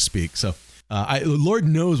a chance to speak. So Lord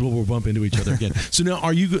knows we'll bump into each other again. So now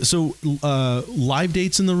live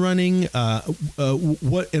dates in the running?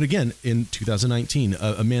 What? And again, in 2019,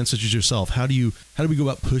 a man such as yourself, how do we go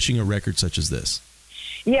about pushing a record such as this?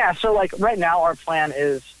 Yeah, so like right now our plan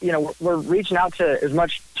is, you know, we're reaching out to as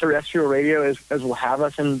much terrestrial radio as will have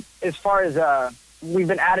us. And as far as we've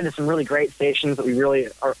been added to some really great stations that we really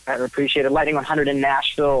are appreciated. Lightning 100 in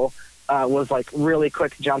Nashville was like really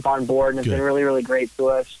quick to jump on board and has been really, really great to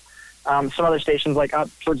us. Some other stations like up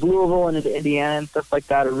towards Louisville and into Indiana and stuff like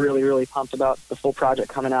that are really, really pumped about the full project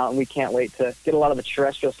coming out, and we can't wait to get a lot of the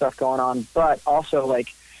terrestrial stuff going on. But also, like,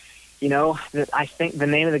 you know, I think the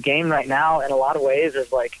name of the game right now in a lot of ways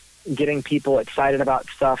is like getting people excited about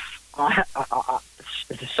stuff.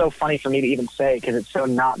 It's so funny for me to even say because it's so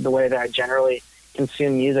not the way that I generally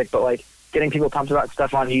consume music, but like getting people pumped about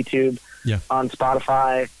stuff on YouTube, on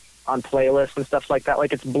Spotify, on playlists and stuff like that.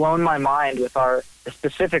 Like, it's blown my mind with our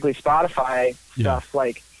specifically Spotify stuff.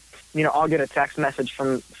 Like, you know, I'll get a text message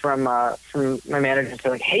from my manager and say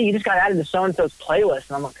like, "Hey, you just got added to so and so's playlist,"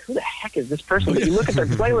 and I'm like, "Who the heck is this person?" But you look at their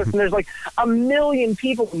playlist, and there's like 1 million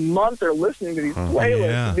people a month are listening to these playlists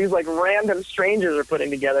that these like random strangers are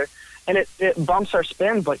putting together, and it bumps our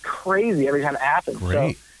spins like crazy every time it happens.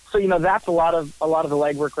 Great. So you know, that's a lot of the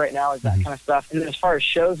legwork right now is that kind of stuff. And then as far as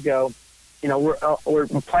shows go, you know, we're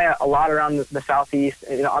playing a lot around the Southeast.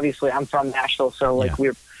 You know, obviously I'm from Nashville, so like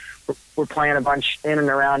we're playing a bunch in and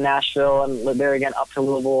around Nashville, and there again up to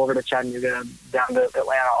Louisville, over to Chattanooga, down to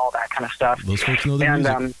Atlanta, all that kind of stuff. Those folks know their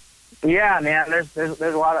music. Yeah, man, there's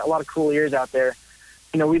a lot of cool ears out there.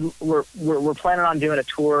 You know, we're planning on doing a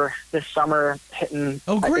tour this summer, hitting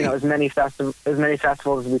as many festivals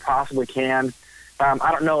as we possibly can.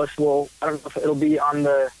 I don't know if it'll be on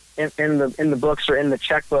the in the books or in the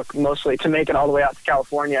checkbook mostly to make it all the way out to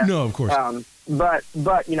California. No, of course. But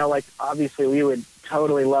you know, like, obviously we would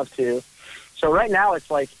totally love to. So right now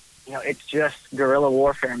it's like, you know, it's just guerrilla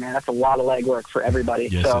warfare, man. That's a lot of legwork for everybody.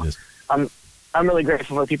 Yes, so it is. I'm really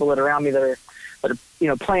grateful for the people that are around me that are you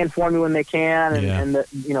know, playing for me when they can, and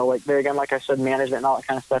that, you know, like, there again, like I said, management and all that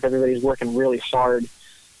kind of stuff. Everybody's working really hard.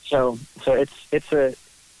 So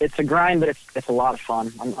it's a grind, but it's a lot of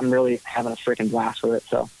fun. I'm really having a freaking blast with it.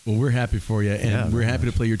 So, well, we're happy for you, and we're happy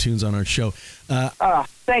to play your tunes on our show.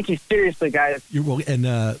 Thank you, seriously, guys. You're welcome.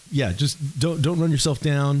 And just don't run yourself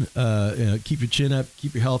down. Keep your chin up,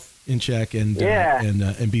 keep your health in check, and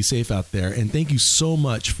be safe out there. And thank you so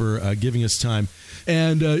much for giving us time.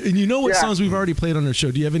 And you know what songs we've already played on our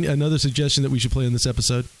show? Do you have another suggestion that we should play in this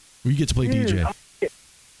episode? Or you get to play DJ?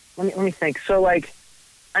 Let me think. So, like,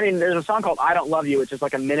 I mean, there's a song called "I Don't Love You," which is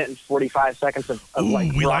like 1 minute and 45 seconds of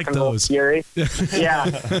like rock and roll fury. Yeah,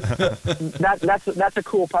 that's a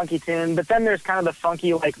cool punky tune. But then there's kind of the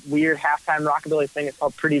funky, like, weird halftime rockabilly thing. It's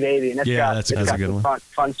called "Pretty Baby," and it's got a good one.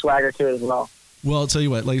 Fun swagger to it as well. Well, I'll tell you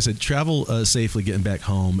what. Like I said, travel safely, getting back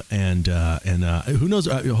home, and who knows?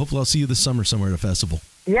 Hopefully, I'll see you this summer somewhere at a festival.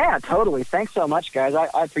 Yeah, totally. Thanks so much, guys. I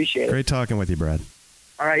appreciate it. Great talking with you, Brad.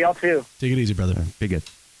 All right, y'all too. Take it easy, brother. Be good.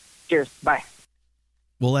 Cheers. Bye.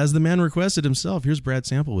 Well, as the man requested himself, here's Brad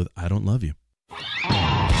Sample with "I Don't Love You."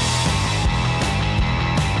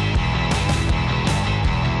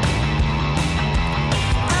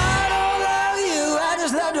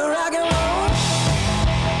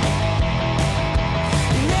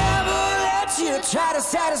 Try to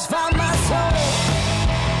satisfy my soul.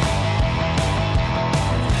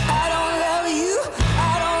 I don't love you.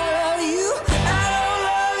 I don't love you. I don't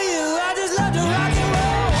love you. I just love to rock and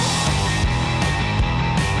roll.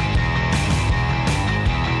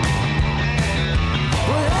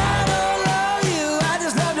 Well, I don't love you. I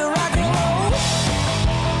just love to rock and roll.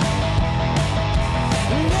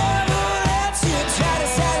 Never let you try to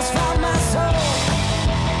satisfy my soul.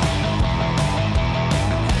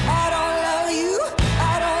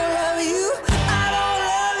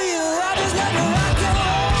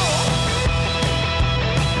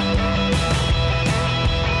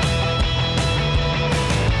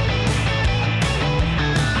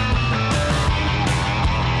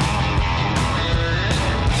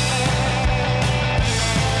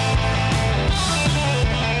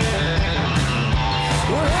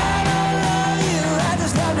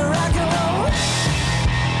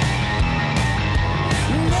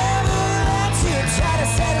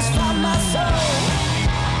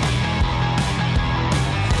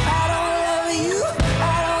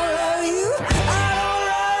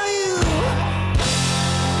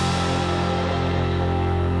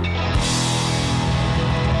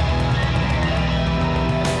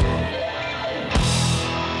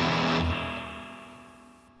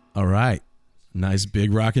 All right. Nice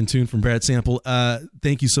big rockin' tune from Brad Sample.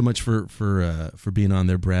 Thank you so much for being on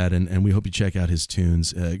there, Brad, and we hope you check out his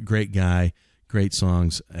tunes. Great guy, great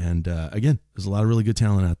songs, and again, there's a lot of really good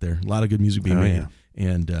talent out there, a lot of good music being made,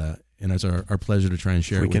 and it's our pleasure to try and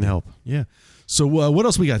share it. We can help. Yeah. So what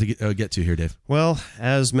else we got to get to here, Dave? Well,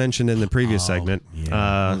 as mentioned in the previous segment,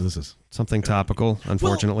 this is something topical,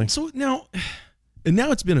 unfortunately. Well,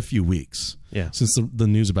 now it's been a few weeks since the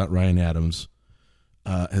news about Ryan Adams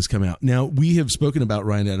has come out. Now, we have spoken about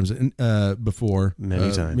Ryan Adams before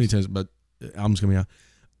many times about albums coming out.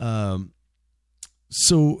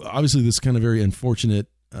 So obviously this kind of very unfortunate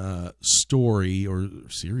story or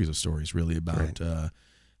series of stories really about how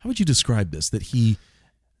would you describe this? That he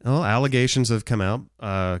allegations have come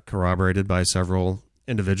out corroborated by several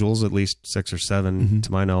individuals, at least 6 or 7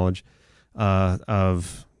 to my knowledge,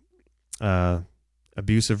 of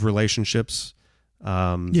abusive relationships,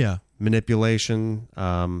 manipulation,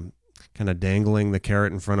 kind of dangling the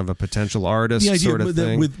carrot in front of a potential artist, sort of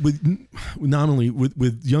thing. With not only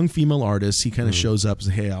with young female artists, he kind of shows up and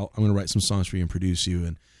says, "Hey, I'm going to write some songs for you and produce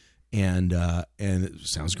you," and it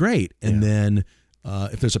sounds great. And then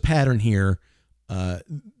if there's a pattern here,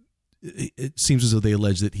 it seems as though they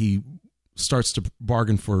allege that he starts to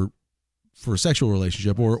bargain for a sexual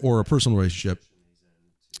relationship or a personal relationship,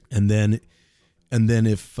 and then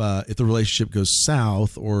if the relationship goes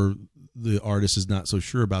south or the artist is not so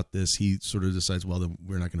sure about this, he sort of decides, well, then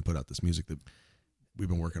we're not going to put out this music that we've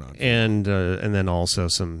been working on. And then also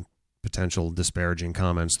some potential disparaging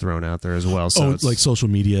comments thrown out there as well. So it's like social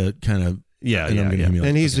media kind of. Yeah.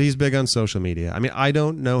 And he's big on social media. I mean, I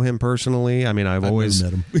don't know him personally. I mean, I've always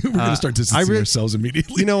met him. We're going to start distancing ourselves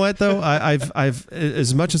immediately. You know what though? I've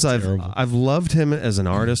as much as I've loved him as an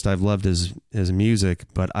artist, I've loved his music,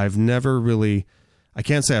 but I've never really. I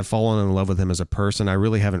can't say I've fallen in love with him as a person. I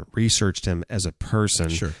really haven't researched him as a person,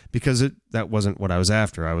 because that wasn't what I was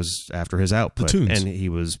after. I was after his output, and he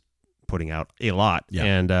was putting out a lot. Yeah.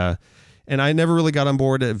 And I never really got on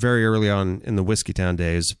board very early on in the Whiskey Town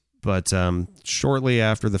days, but shortly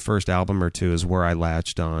after the first album or two is where I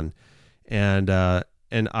latched on, and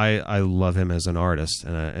I love him as an artist,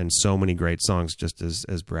 and so many great songs, just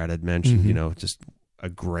as Brad had mentioned. You know, just a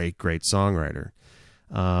great songwriter.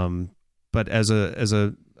 But as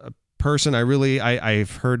a person,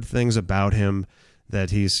 I've heard things about him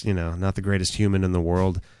that he's, you know, not the greatest human in the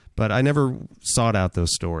world, but I never sought out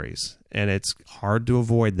those stories, and it's hard to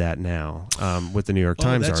avoid that now with the New York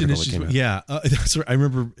Times article that came out. Yeah, I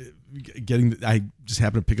remember I just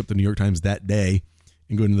happened to pick up the New York Times that day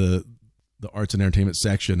and go into the arts and entertainment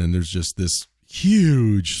section, and there's just this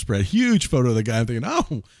huge photo of the guy. I'm thinking,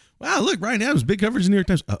 oh wow, look, Ryan Adams, big coverage in the New York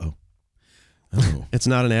Times. Oh, it's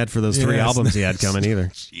not an ad for those 3 albums he had coming either.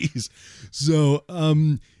 Jeez. So,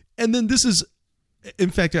 and then this is, in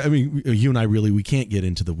fact, I mean, you and I we can't get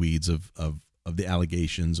into the weeds of the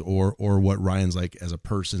allegations or what Ryan's like as a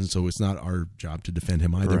person. So it's not our job to defend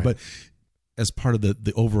him either. Right. But as part of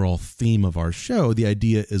the overall theme of our show, the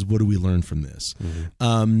idea is, what do we learn from this?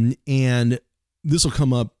 And this will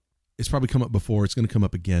come up. It's probably come up before. It's going to come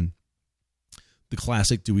up again. The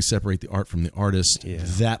classic, do we separate the art from the artist? Yeah.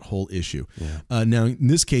 That whole issue. Yeah. Now, in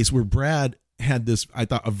this case, where Brad had this, I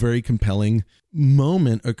thought, a very compelling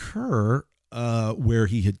moment occur where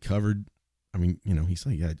he had covered, I mean, you know, he's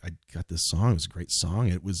like, yeah, I got this song. It was a great song.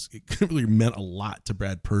 It really meant a lot to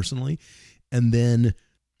Brad personally. And then,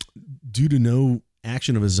 due to no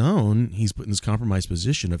action of his own, he's put in this compromised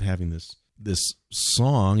position of having this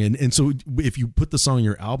song. And so if you put the song in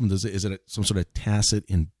your album, is it some sort of tacit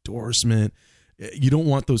endorsement? You don't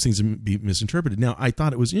want those things to be misinterpreted. Now, I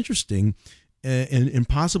thought it was interesting and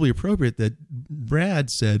possibly appropriate that Brad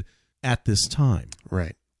said, at this time.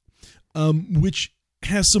 Right. Which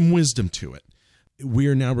has some wisdom to it. We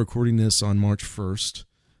are now recording this on March 1st.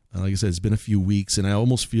 Like I said, it's been a few weeks, and I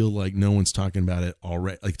almost feel like no one's talking about it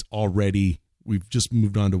already. Like, it's already, we've just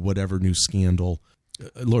moved on to whatever new scandal.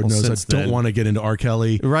 Lord knows I don't want to get into R.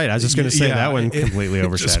 Kelly. Right. I was just going to say that one completely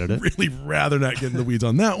overshadowed it. Really rather not get in the weeds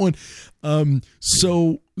on that one.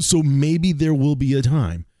 So maybe there will be a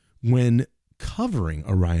time when covering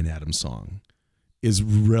a Ryan Adams song is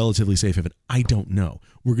relatively safe. If it, I don't know.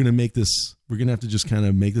 We're going to have to just kind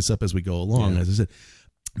of make this up as we go along, as I said,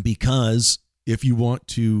 because if you want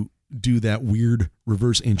to do that weird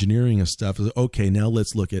reverse engineering of stuff, okay, now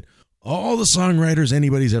let's look at all the songwriters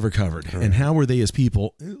anybody's ever covered, and how were they as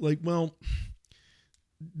people? Like, well,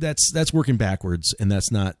 that's working backwards, and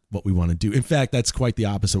that's not what we want to do. In fact, that's quite the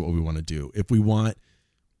opposite of what we want to do. If we want,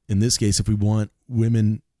 in this case, if we want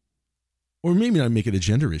women, or maybe not make it a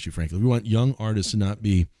gender issue, frankly, we want young artists to not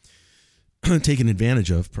be taken advantage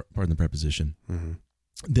of, pardon the preposition,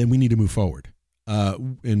 then we need to move forward.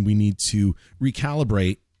 And we need to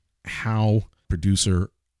recalibrate how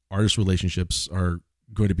producer-artist relationships are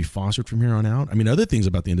going to be fostered from here on out. I mean, other things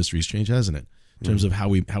about the industry has changed, hasn't it? In terms of how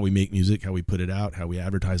we make music, how we put it out, how we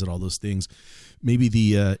advertise it, all those things. Maybe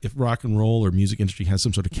if rock and roll or music industry has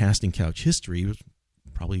some sort of casting couch history, it was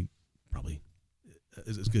probably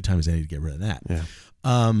as good a time as any to get rid of that. Yeah.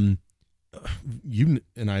 You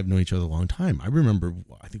and I have known each other a long time. I remember,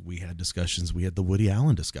 I think we had discussions. We had the Woody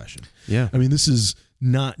Allen discussion. Yeah. I mean, this is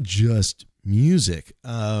not just music.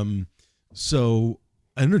 So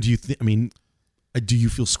I don't know. Do you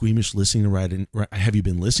feel squeamish listening to Ride? Have you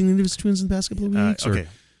been listening to his tunes in the past couple of weeks? Okay.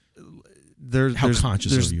 How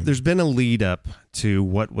conscious are you? There's been a lead up to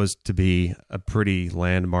what was to be a pretty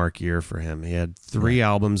landmark year for him. He had 3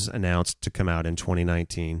 albums announced to come out in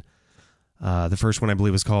 2019. The first one, I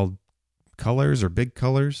believe, was called Colors or Big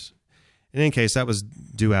Colors. In any case, that was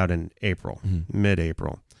due out in April,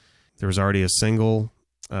 mid-April. There was already a single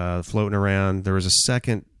floating around. There was a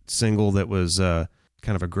second single that was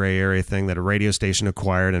kind of a gray area thing that a radio station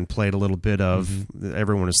acquired and played a little bit of.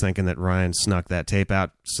 Everyone was thinking that Ryan snuck that tape out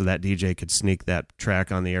so that DJ could sneak that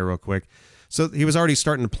track on the air real quick. So he was already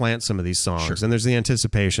starting to plant some of these songs. Sure. And there's the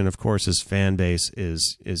anticipation. Of course, his fan base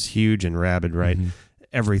is huge and rabid, right?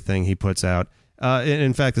 Everything he puts out.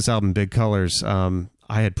 In fact, this album, Big Colors, I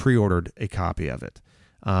had pre-ordered a copy of it.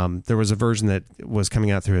 There was a version that was coming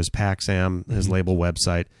out through his Paxam, his label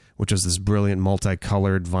website, which was this brilliant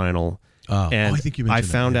multicolored vinyl. And I think you mentioned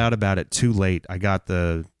found out about it too late. I got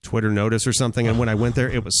the Twitter notice or something, and when I went there,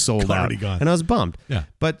 it was sold out. Gone. And I was bummed. Yeah.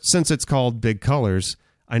 But since it's called Big Colors,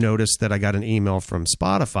 I noticed that I got an email from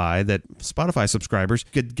Spotify that Spotify subscribers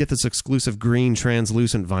could get this exclusive green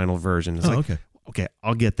translucent vinyl version. It's okay,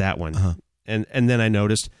 I'll get that one. And then I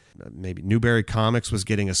noticed maybe Newberry Comics was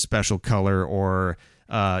getting a special color, or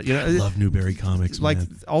I love Newberry Comics. Like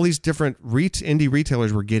all these different indie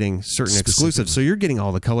retailers were getting certain exclusives. So you're getting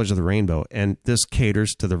all the colors of the rainbow, and this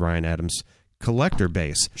caters to the Ryan Adams collector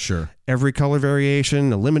base. Sure. Every color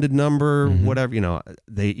variation, a limited number, whatever,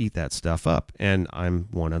 they eat that stuff up. And I'm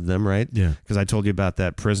one of them, right? Yeah. Because I told you about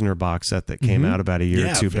that Prisoner box set that came out about a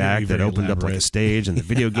year or two back that opened up like a stage and the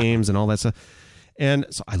video games and all that stuff. And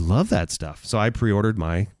so I love that stuff. So I pre-ordered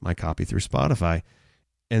my copy through Spotify.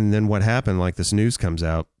 And then what happened, like this news comes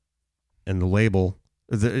out and the label,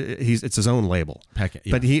 it's his own label.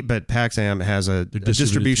 But Paxam has a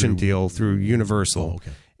distribution deal through Universal.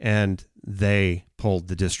 And they pulled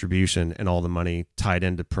the distribution and all the money tied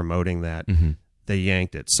into promoting that. They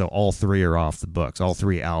yanked it. So all 3 are off the books, all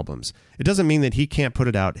 3 albums. It doesn't mean that he can't put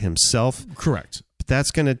it out himself. Correct. But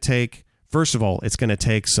that's going to take, first of all, it's going to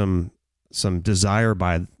take some desire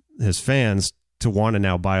by his fans to want to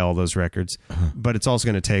now buy all those records, but it's also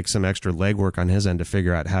going to take some extra legwork on his end to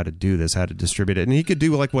figure out how to do this, how to distribute it. And he could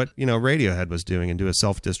do like what, Radiohead was doing and do a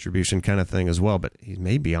self-distribution kind of thing as well, but he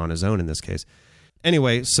may be on his own in this case.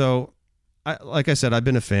 Anyway, so like I said, I've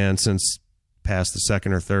been a fan since past the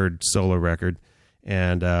second or third solo record.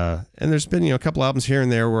 And there's been, a couple albums here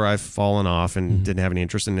and there where I've fallen off and didn't have any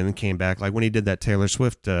interest in, and then came back, like when he did that Taylor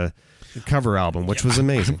Swift cover album, which was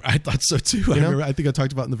amazing. I thought so too. I think I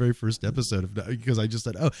talked about it in the very first episode because I just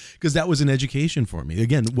said, because that was an education for me.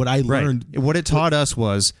 Again, what I learned, what it taught us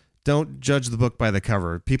was don't judge the book by the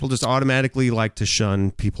cover. People just automatically like to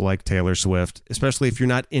shun people like Taylor Swift, especially if you're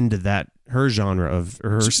not into her genre of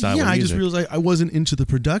her style of music. I just realized I wasn't into the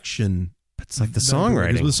production. It's like the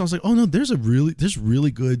songwriting. The song's like, oh no, there's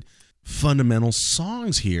really good fundamental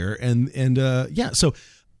songs here, so.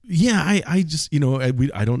 Yeah, I just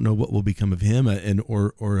I don't know what will become of him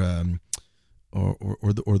or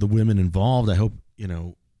the women involved. I hope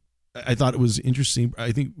I thought it was interesting.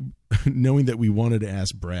 I think knowing that we wanted to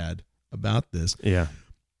ask Brad about this. Yeah,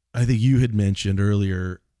 I think you had mentioned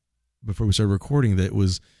earlier before we started recording that it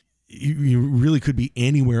was you really could be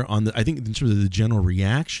anywhere on the. I think in terms of the general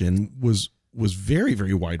reaction was very,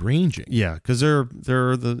 very wide ranging. Yeah, because they're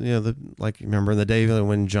the like remember in the day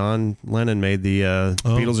when John Lennon made the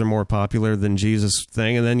Beatles are more popular than Jesus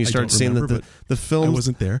thing, and then you start seeing that the films. I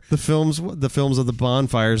wasn't there. The films of the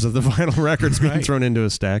bonfires of the vinyl records being thrown into a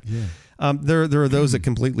stack. Yeah. There are those that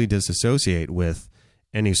completely disassociate with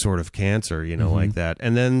any sort of cancer, like that,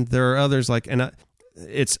 and then there are others like, and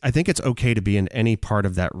I think it's okay to be in any part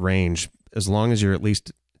of that range as long as you're at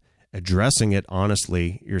least addressing it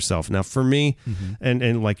honestly yourself. Now, for me,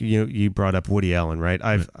 and like you brought up Woody Allen, right?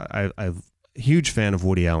 I'm a huge fan of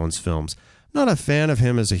Woody Allen's films. I'm not a fan of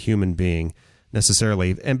him as a human being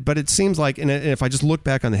necessarily, but it seems like, and if I just look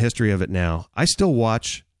back on the history of it now, I still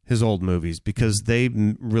watch his old movies because they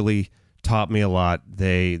really taught me a lot.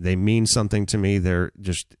 They mean something to me. They're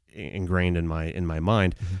just ingrained in my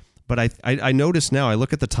mind. But I notice now, I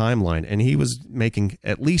look at the timeline, and he was making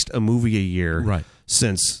at least a movie a year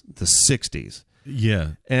since the 60s.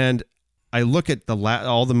 Yeah. And I look at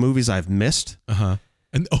all the movies I've missed.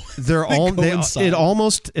 And they're all it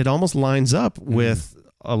almost lines up with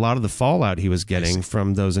a lot of the fallout he was getting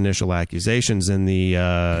from those initial accusations in the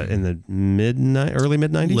early mid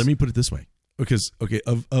 90s. Let me put it this way. Because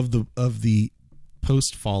of the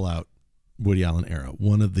post Fallout Woody Allen era,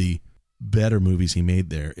 one of the better movies he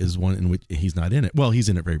made there is one in which he's not in it. Well, he's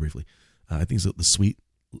in it very briefly. I think it's The Sweet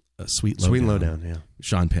Sweet Sweet and Low Low Down. Down, yeah.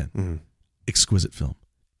 Sean Penn. Mm-hmm. Exquisite film.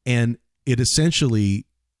 And it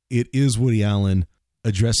is Woody Allen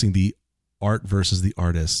addressing the art versus the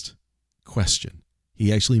artist question.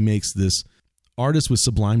 He actually makes this artist with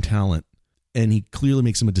sublime talent, and he clearly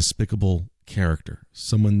makes him a despicable character,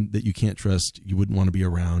 someone that you can't trust, you wouldn't want to be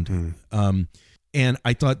around. And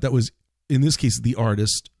I thought that was, in this case, the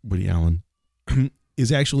artist, Woody Allen,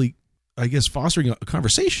 is actually, I guess, fostering a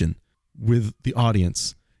conversation with the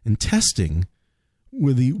audience and testing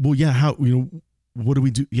with the, well, yeah, how, what do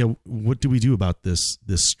we do? Yeah, what do we do about this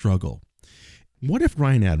struggle? What if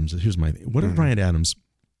Ryan Adams, here's my thing, what if Ryan Adams,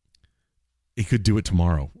 he could do it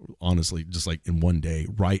tomorrow, honestly, just like in one day,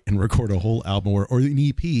 write and record a whole album or an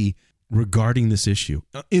EP regarding this issue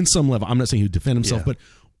in some level. I'm not saying he would defend himself, but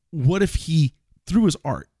what if he, through his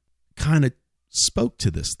art, kind of spoke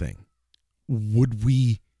to this thing? Would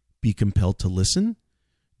we be compelled to listen?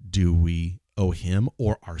 Do we owe him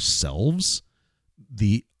or ourselves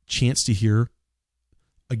the chance to hear?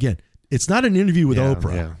 Again, it's not an interview with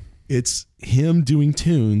Oprah. Yeah. It's him doing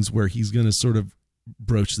tunes where he's going to sort of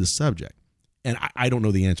broach this subject. And I don't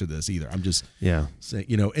know the answer to this either. I'm just saying,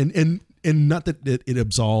 and not that it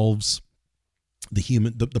absolves the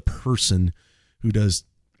human, the person who does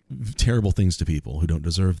terrible things to people who don't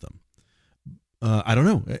deserve them. I don't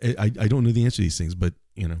know. I don't know the answer to these things, but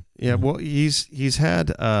Yeah, well, he's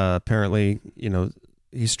had apparently,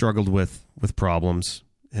 he struggled with problems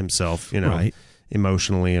himself, right,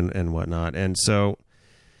 emotionally and whatnot, and so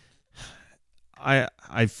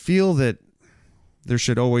I feel that there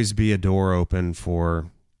should always be a door open for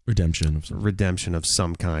redemption of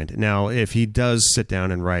some kind. Now, if he does sit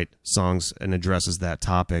down and write songs and addresses that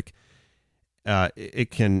topic,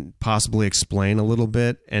 it can possibly explain a little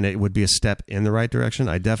bit, and it would be a step in the right direction.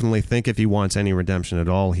 I definitely think if he wants any redemption at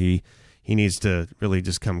all, he needs to really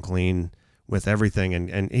just come clean with everything.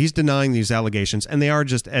 And he's denying these allegations, and they are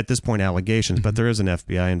just, at this point, allegations, but there is an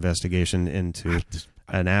FBI investigation into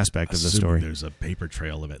an aspect of the story. There's a paper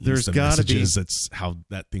trail of it. There's got to be. That's how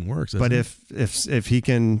that thing works. But if he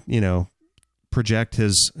can, project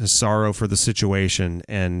his sorrow for the situation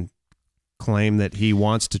and claim that he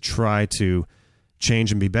wants to try to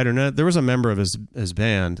change and be better. Now, there was a member of his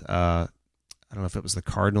band, I don't know if it was the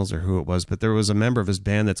Cardinals or who it was, but there was a member of his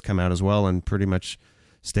band that's come out as well and pretty much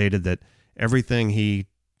stated that everything he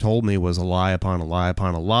told me was a lie upon a lie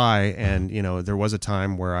upon a lie. And, there was a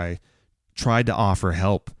time where I tried to offer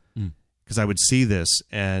help because I would see this,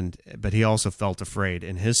 but he also felt afraid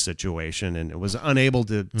in his situation and was unable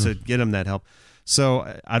to get him that help.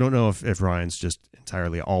 So I don't know if Ryan's just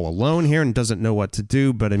entirely all alone here and doesn't know what to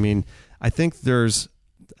do, but I mean, I think there's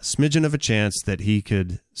a smidgen of a chance that he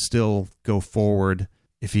could still go forward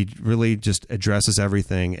if he really just addresses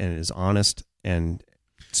everything and is honest and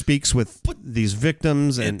speaks with these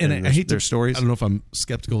victims and I hate their stories. I don't know if I'm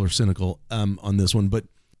skeptical or cynical on this one, but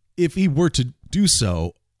if he were to do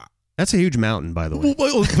so, that's a huge mountain, by the way.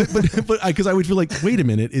 But because I would feel like, wait a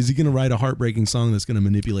minute, is he going to write a heartbreaking song that's going to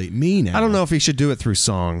manipulate me now? I don't know if he should do it through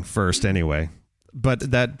song first anyway,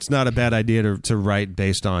 but that's not a bad idea to write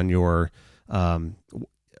based on your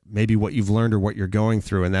maybe what you've learned or what you're going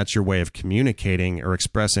through, and that's your way of communicating or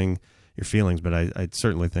expressing your feelings. But I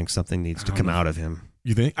certainly think something needs to come out of him.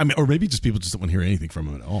 You think? I mean, or maybe just people just don't want to hear anything from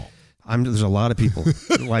him at all. There's a lot of people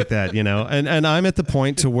like that, and I'm at the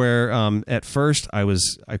point to where at first I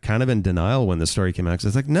was kind of in denial when the story came out, because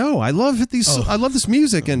it's like, no, I love this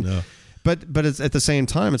music, but it's, at the same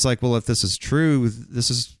time, it's like, well, if this is true, this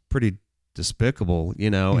is pretty despicable,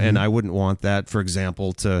 and I wouldn't want that, for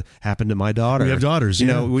example, to happen to my daughter. We have daughters,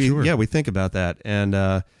 we think about that, and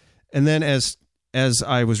then as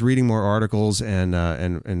I was reading more articles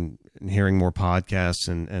and hearing more podcasts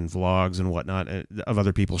and vlogs and whatnot of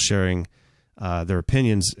other people sharing their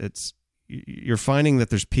opinions, you're finding that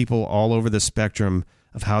there's people all over the spectrum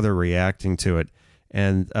of how they're reacting to it,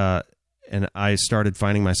 and I started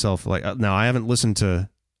finding myself like, now I haven't listened to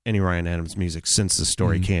any Ryan Adams music since the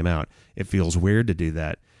story came out. It feels weird to do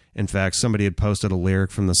that. In fact, somebody had posted a lyric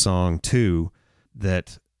from the song "Two"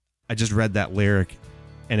 that I just read that lyric,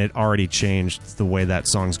 and it already changed the way that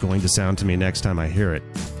song's going to sound to me next time I hear it.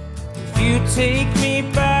 If you take me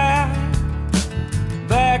back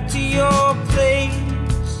to your place,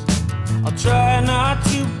 I'll try not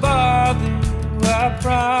to bother you, I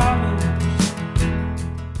promise.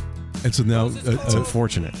 And so now it's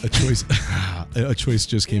unfortunate. A choice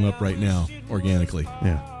just came up right now, organically.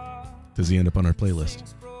 Yeah. Does he end up on our playlist?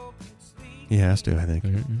 He has to, I think.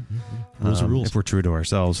 Rules are rules. If we're true to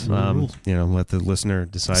ourselves, let the listener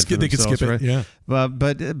decide for they themselves. Could skip right? it, yeah.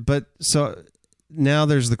 But so now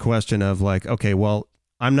there's the question of like, okay, well,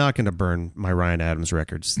 I'm not going to burn my Ryan Adams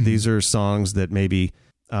records. These are songs that maybe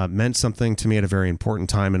meant something to me at a very important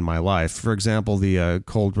time in my life. For example, the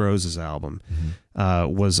Cold Roses album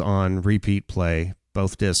was on repeat play,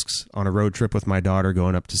 both discs, on a road trip with my daughter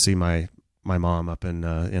going up to see my mom up in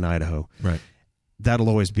Idaho. Right. That'll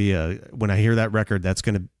always be when I hear that record, that's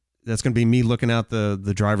going to be me looking out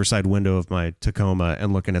the driver's side window of my Tacoma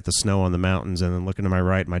and looking at the snow on the mountains, and then looking to my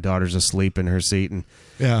right, my daughter's asleep in her seat,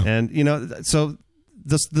 and you know, so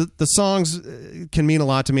the songs can mean a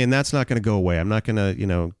lot to me, and that's not going to go away. I'm not going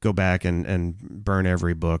to go back and burn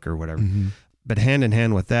every book or whatever. But hand in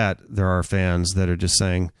hand with that, there are fans that are just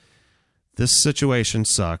saying, this situation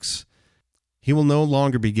sucks. He will no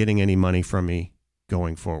longer be getting any money from me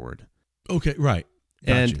going forward. Okay, right.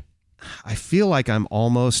 Got and you. I feel like I'm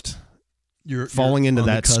almost You're falling into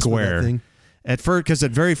that square. That at first, because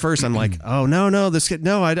at very first I'm like, oh no,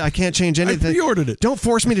 I can't change anything. I pre-ordered it. Don't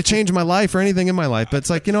force me to change my life or anything in my life. But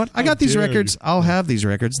it's like, you know what? I got these records. I'll have these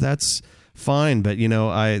records. That's fine. But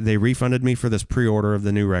they refunded me for this pre-order of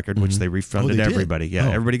the new record, which they refunded everybody. Yeah,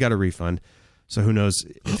 everybody got a refund. So who knows?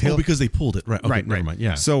 Because they pulled it. Right. Okay, right. Never mind.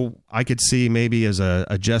 Yeah. So I could see maybe as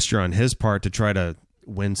a gesture on his part to try to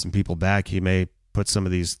win some people back, he may put some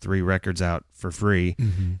of these 3 records out for free,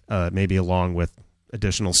 maybe along with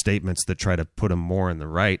additional statements that try to put him more in the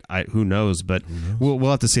right. Who knows? But we'll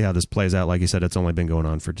have to see how this plays out. Like you said, it's only been going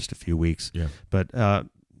on for just a few weeks. Yeah. But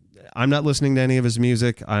I'm not listening to any of his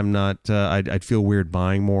music. I'm not. I'd feel weird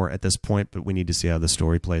buying more at this point. But we need to see how the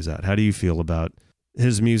story plays out. How do you feel about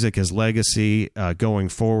his music, his legacy going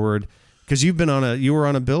forward? Because you were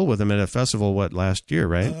on a bill with him at a festival last year,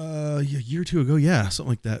 right? A year or two ago, yeah,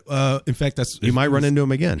 something like that. In fact, you might run into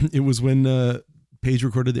him again. It was when Paige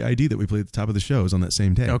recorded the ID that we played at the top of the show. It was on that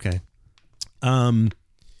same day. Okay. I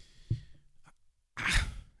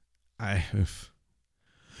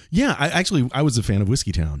was a fan of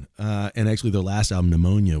Whiskey Town, and actually their last album,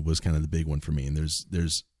 Pneumonia, was kind of the big one for me. And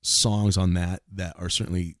there's songs on that are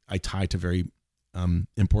certainly I tie to very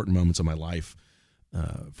important moments of my life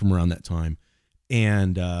from around that time.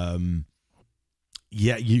 And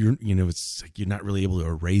it's like you're not really able to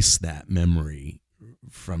erase that memory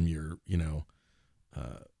from your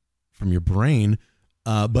brain.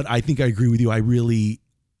 But I think I agree with you.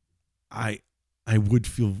 I would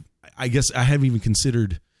feel, I guess I haven't even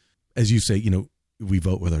considered, as you say, we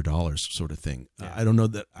vote with our dollars sort of thing. Yeah. I don't know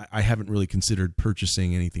that I haven't really considered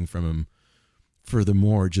purchasing anything from him.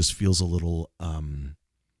 Furthermore, it just feels a little,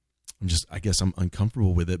 I guess I'm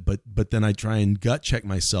uncomfortable with it, but then I try and gut check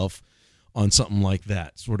myself on something like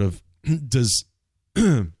that. Sort of does,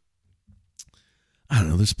 I don't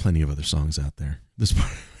know, there's plenty of other songs out there. There's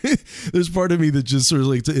part of me that just sort of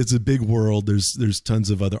like, it's a big world. There's tons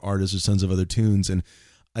of other artists, there's tons of other tunes. And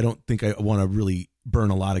I don't think I want to really burn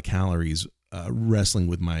a lot of calories wrestling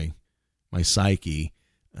with my psyche.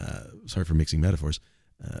 Sorry for mixing metaphors.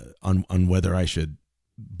 On whether I should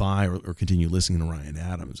buy or continue listening to Ryan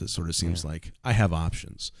Adams. It sort of seems like I have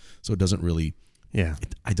options, so it doesn't really. Yeah,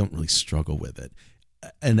 I don't really struggle with it,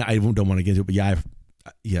 and I don't want to get into it. But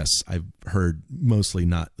I've heard mostly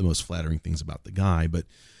not the most flattering things about the guy, but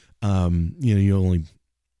you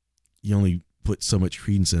only put so much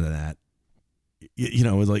credence into that.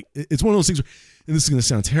 It's like it's one of those things. And this is going to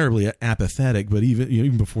sound terribly apathetic, but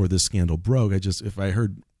even before this scandal broke, if I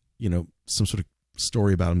heard some sort of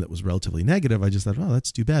story about him that was relatively negative, I just thought, oh,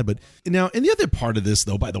 that's too bad. But now, and the other part of this,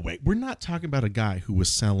 though, by the way, we're not talking about a guy who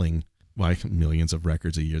was selling millions of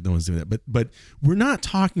records a year. No one's doing that. But we're not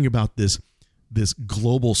talking about this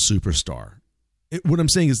global superstar. What I'm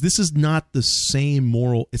saying is this is not the same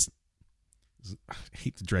moral. I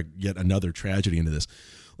hate to drag yet another tragedy into this,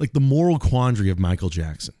 like the moral quandary of Michael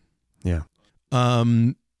Jackson. Yeah.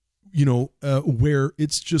 Where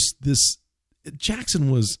it's just this.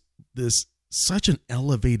 Jackson was such an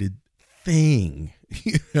elevated thing,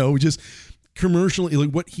 just commercially,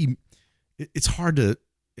 like it's hard to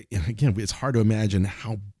imagine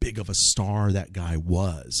how big of a star that guy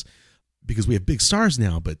was, because we have big stars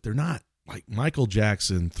now, but they're not like Michael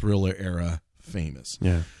Jackson Thriller era famous.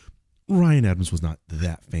 Yeah. Ryan Adams was not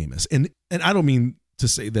that famous. And I don't mean to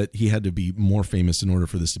say that he had to be more famous in order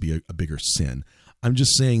for this to be a bigger sin. I'm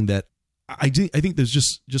just saying that I think there's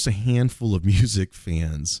just a handful of music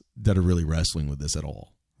fans that are really wrestling with this at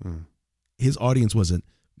all. His audience wasn't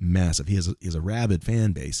massive. He has a rabid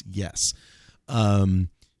fan base, yes. In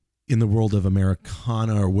the world of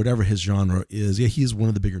Americana or whatever his genre is, he is one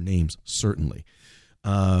of the bigger names, certainly. He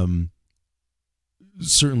can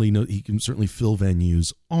certainly fill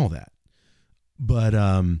venues, all that. But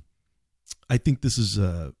I think this is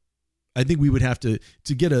I think we would have to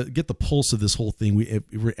get the pulse of this whole thing. If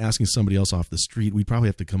we're asking somebody else off the street, we'd probably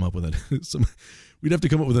have to come up with we'd have to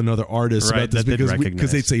come up with another artist about this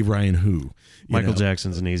because they'd say Ryan who. Michael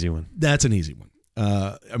Jackson's an easy one. That's an easy one.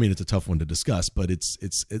 I mean, it's a tough one to discuss, but it's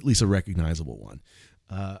at least a recognizable one.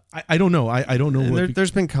 I don't know. I don't know.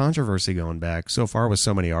 There's been controversy going back so far with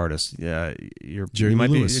so many artists. Yeah, Jerry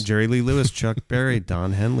Lee Lewis, Chuck Berry,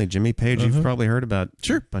 Don Henley, Jimmy Page. You've probably heard about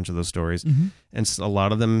a bunch of those stories, and a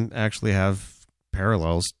lot of them actually have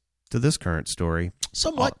parallels to this current story,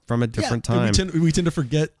 somewhat from a different time. We tend to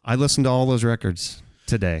forget. I listened to all those records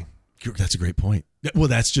today. That's a great point. Well,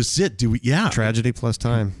 that's just it. Do we? Yeah, tragedy plus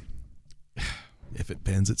time. If it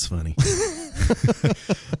bends, it's funny.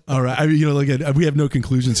 All right. Again, we have no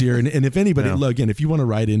conclusions here. And if anybody, again, if you want to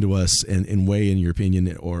write into us and weigh in your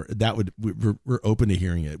opinion, or we're open to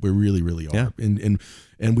hearing it. We really, really are. Yeah.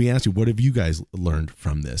 And we ask you, what have you guys learned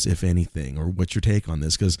from this, if anything, or what's your take on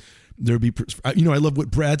this? Because there'd be, I love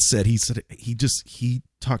what Brad said. He said he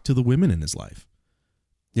talked to the women in his life.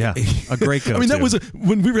 Yeah, a great go-to. I mean, that was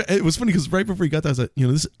it was funny because right before he got that, I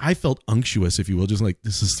was like, I felt unctuous, if you will, just like,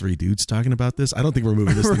 this is three dudes talking about this. I don't think we're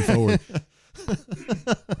moving this thing forward.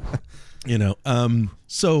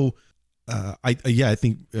 I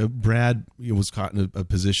think Brad was caught in a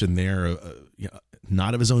position there,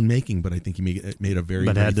 not of his own making, but I think he made a very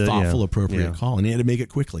thoughtful, appropriate call, and he had to make it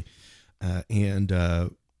quickly. And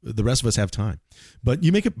the rest of us have time, but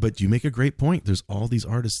you make a great point. There's all these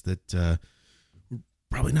artists that.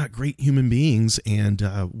 Probably not great human beings, and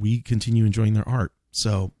we continue enjoying their art.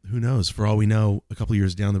 So who knows? For all we know, a couple of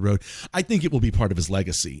years down the road, I think it will be part of his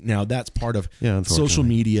legacy. Now, that's part of social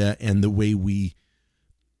media and the way we.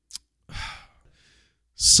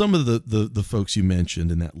 Some of the folks you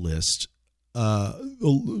mentioned in that list, a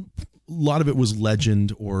lot of it was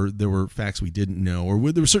legend, or there were facts we didn't know,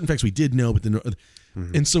 or there were certain facts we did know, but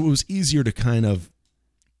and so it was easier to kind of.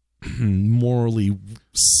 Morally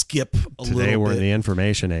skip a little bit. Today we're in the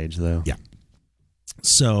information age, though. Yeah.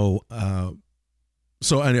 So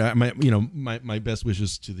anyway, my best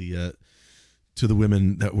wishes to the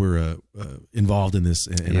women that were involved in this,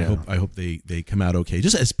 and I hope they come out okay,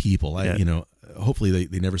 just as people. Hopefully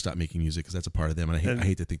they never stop making music, because that's a part of them, and I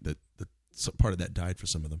hate to think that part of that died for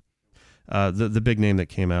some of them. The big name that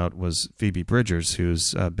came out was Phoebe Bridgers,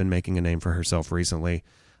 who's been making a name for herself recently.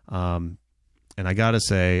 And I got to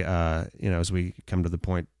say, as we come to the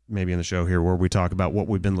point maybe in the show here where we talk about what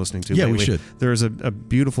we've been listening to lately, we should. There's a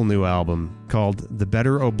beautiful new album called The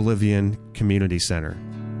Better Oblivion Community Center.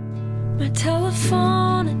 My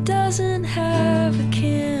telephone, it doesn't have a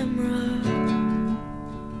camera.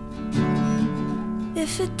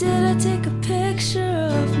 If it did, I'd take a picture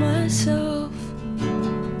of myself.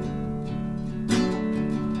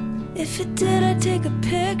 If it did, I'd take a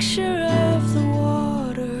picture of the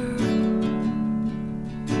water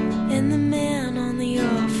and the man on the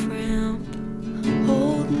off-ramp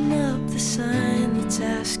holding up the sign that's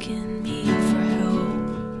asking me for help.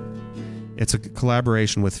 It's a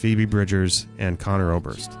collaboration with Phoebe Bridgers and Connor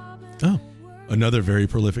Oberst. Oh, another very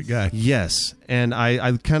prolific guy. Yes, and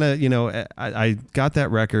I kind of, I got that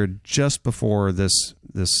record just before this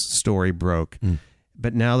story broke.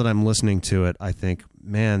 But now that I'm listening to it, I think,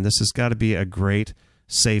 man, this has got to be a great,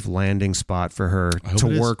 safe landing spot for her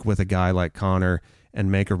to work with a guy like Connor and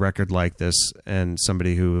make a record like this, and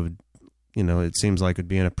somebody who, it seems like would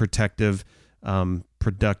be in a protective,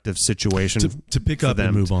 productive situation to pick up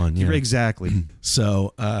and move on. Yeah. Exactly.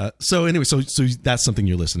 So anyway, so that's something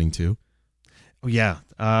you're listening to. Oh yeah.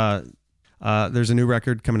 There's a new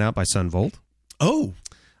record coming out by Sun Volt. Oh.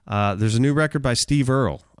 There's a new record by Steve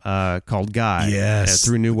Earle called Guy. Yes.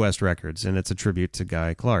 Through New West Records, and it's a tribute to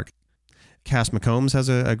Guy Clark. Cass McCombs has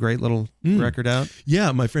a great little record out.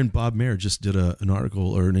 Yeah, my friend Bob Mayer just did an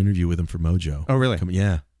article or an interview with him for Mojo. Oh, really?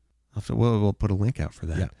 Yeah. We'll put a link out for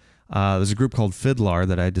that. Yeah. There's a group called Fiddlar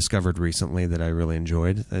that I discovered recently that I really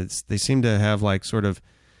enjoyed. They seem to have like sort of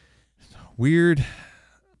weird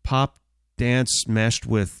pop dance meshed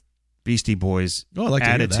with Beastie Boys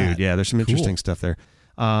attitude. Yeah, there's some interesting stuff there.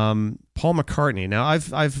 Paul McCartney. Now,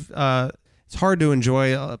 I've it's hard to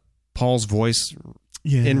enjoy Paul's voice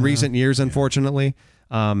in recent years, unfortunately.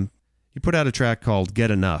 He put out a track called Get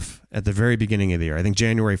Enough at the very beginning of the year. I think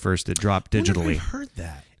January 1st it dropped digitally. I've heard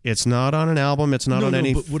that. It's not on an album. It's not on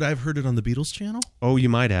any... But would I have heard it on the Beatles channel? Oh, you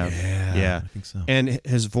might have. Yeah. I think so. And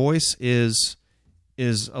his voice is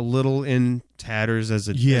a little in tatters as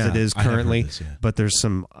it is currently, but there's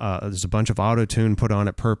a bunch of auto-tune put on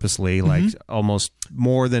it purposely, like almost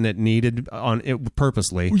more than it needed on it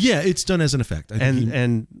purposely. Yeah, it's done as an effect.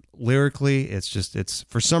 And lyrically, it's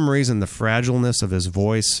for some reason the fragileness of his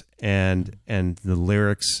voice and the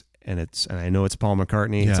lyrics and I know it's Paul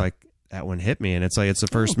McCartney. Yeah. It's like that one hit me, and it's like it's the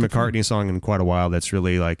first McCartney song in quite a while that's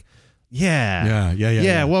really like, yeah.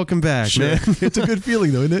 Welcome back, Sure. man. It's a good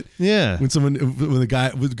feeling, though, isn't it? Yeah. When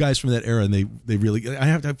the guys from that era, and they really,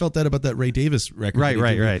 I felt that about that Ray Davis record.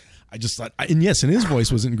 Right. I just thought, and yes, and his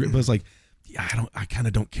voice wasn't great, but I was like, yeah, I kind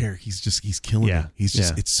of don't care. He's killing it. He's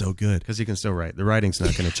just, it's so good. Because he can still write. The writing's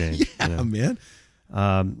not going to change. Man.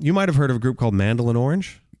 You might have heard of a group called Mandolin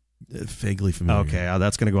Orange. Vaguely familiar. Okay,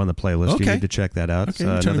 that's going to go on the playlist. Okay. You need to check that out. Okay,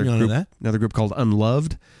 another group called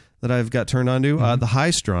Unloved that I've got turned on to. The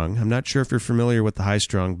High Strung. I'm not sure if you're familiar with the High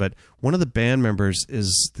Strung, but one of the band members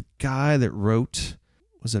is the guy that wrote,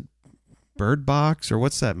 was it Bird Box, or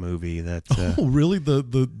what's that movie that really,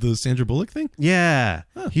 the Sandra Bullock thing? Yeah.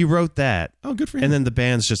 Huh. He wrote that. Oh, good for him. And then the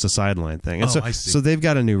band's just a sideline thing. And I see. So they've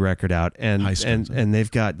got a new record out, and High-strung, and they've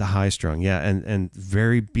got the High Strung, and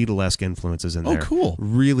very Beatlesque influences in there. Oh, cool.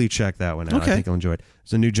 Really check that one out. Okay. I think you'll enjoy it.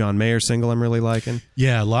 There's a new John Mayer single I'm really liking.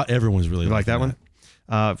 Yeah, everyone's really You like that one?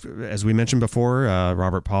 As we mentioned before,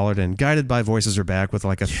 Robert Pollard and Guided by Voices are back with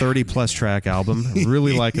like a 30-plus track album.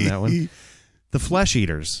 Really liking that one. The Flesh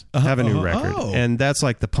Eaters have a new record, and that's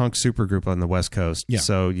like the punk supergroup on the West Coast. Yeah.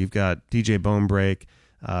 So you've got DJ Bonebreak,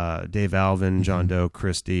 Dave Alvin, John Doe,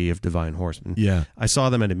 Christie of Divine Horsemen. Yeah. I saw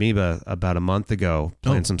them at Amoeba about a month ago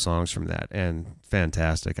playing some songs from that, and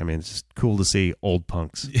fantastic. I mean, it's just cool to see old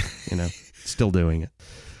punks, still doing it.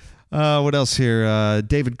 What else here?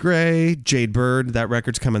 David Gray, Jade Bird. That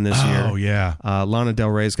record's coming this year. Oh, yeah. Lana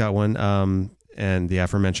Del Rey's got one. And the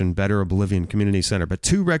aforementioned Better Oblivion Community Center. But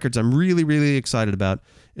two records I'm really, really excited about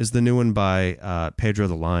is the new one by Pedro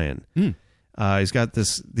the Lion. He's got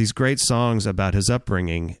these great songs about his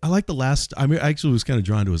upbringing. I like the last. I actually was kind of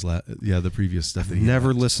drawn to his the previous stuff that he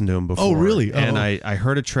Never had. listened to him before. Oh, really? And I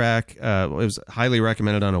heard a track. It was highly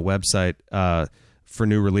recommended on a website for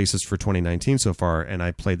new releases for 2019 so far. And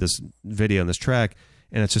I played this video and this track,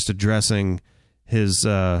 and it's just addressing his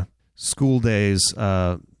school days.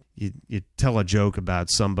 You tell a joke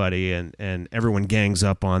about somebody, and everyone gangs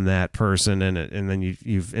up on that person, and then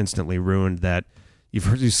you've instantly ruined that.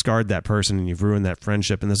 You've scarred that person, and you've ruined that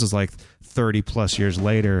friendship. And this is like 30 plus years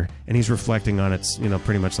later, and he's reflecting on it.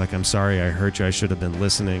 Pretty much like, I'm sorry I hurt you. I should have been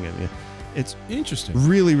listening. And it's interesting.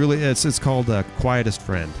 Really, really, it's called Quietest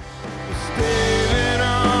Friend.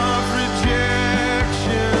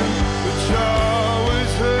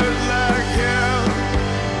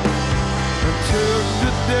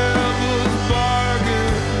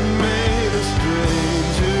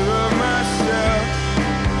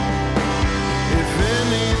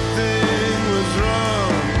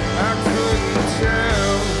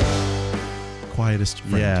 Quietest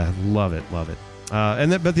Friend. Yeah, love it.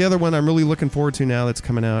 But the other one I'm really looking forward to now that's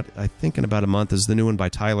coming out, I think in about a month, is the new one by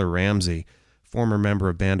Tyler Ramsey, former member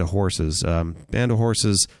of Band of Horses. Band of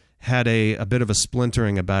Horses had a bit of a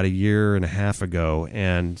splintering about a year and a half ago,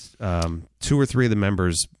 and 2 or 3 of the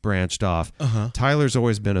members branched off. Tyler's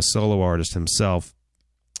always been a solo artist himself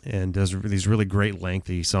and does these really great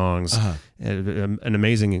lengthy songs. An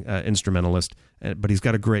amazing instrumentalist, but he's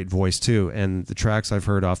got a great voice too. And the tracks I've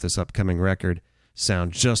heard off this upcoming record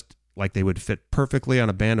sound just like they would fit perfectly on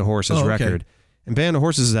a Band of Horses record. And Band of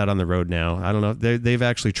Horses is out on the road now. I don't know. They've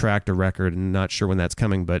actually tracked a record, and not sure when that's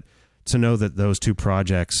coming, but to know that those two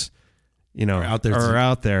projects, are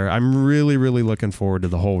out there. I'm really, really looking forward to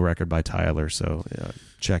the whole record by Tyler. So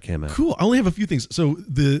check him out. Cool. I only have a few things. So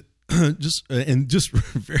just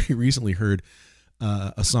very recently heard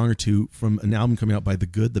a song or two from an album coming out by The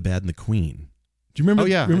Good, the Bad, and the Queen. Do you remember? Oh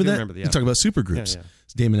yeah, remember that? Remember that, yeah. You talk about supergroups. Yeah.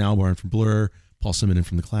 It's Damon Albarn from Blur, Paul Simonon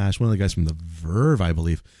from The Clash, one of the guys from The Verve, I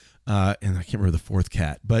believe, and I can't remember the fourth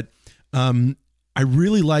cat. But I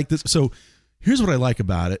really like this. So here's what I like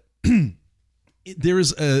about it. There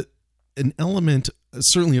is an element,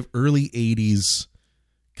 certainly of early 80s,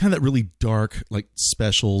 kind of that really dark, like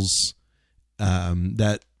Specials,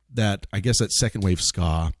 that I guess that second wave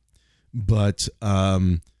ska, but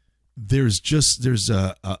there's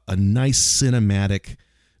a nice cinematic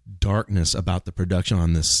darkness about the production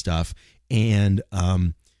on this stuff, and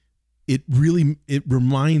it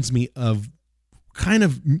reminds me of kind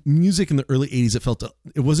of music in the early 80s.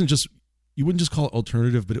 It wasn't just, you wouldn't just call it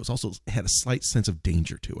alternative, but it had a slight sense of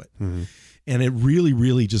danger to it. Mm-hmm. And it really,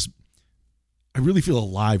 really I really feel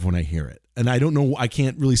alive when I hear it. And I don't know, I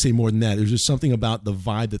can't really say more than that. There's just something about the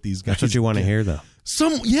vibe that these guys. That's what you want to hear, though.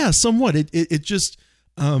 Somewhat. It just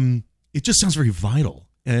sounds very vital,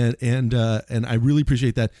 and I really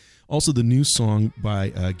appreciate that. Also, the new song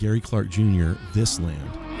by Gary Clark Jr., "This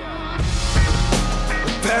Land."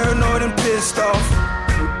 Paranoid and pissed off.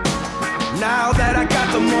 Now that I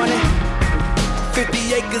got the money,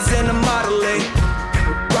 50 acres in a Model A,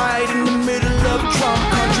 right in the middle of Trump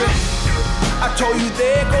country. I told you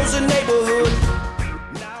there goes a neighborhood.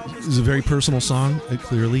 This is a very personal song,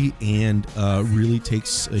 clearly, and really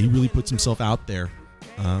takes. He really puts himself out there.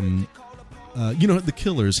 The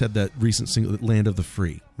Killers had that recent single, "Land of the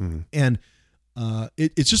Free," and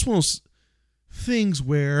it's just one of those things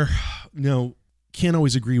where can't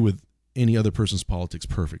always agree with any other person's politics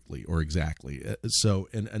perfectly or exactly. So,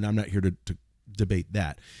 and I'm not here to debate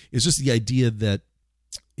that. It's just the idea that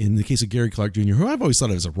in the case of Gary Clark Jr., who I've always thought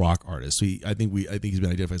of as a rock artist, I think he's been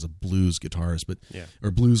identified as a blues guitarist,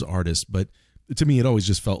 or blues artist. But to me, it always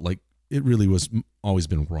just felt like it really was always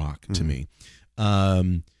been rock to me.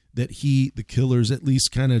 That the Killers at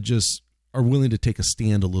least kind of just are willing to take a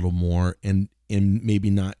stand a little more and maybe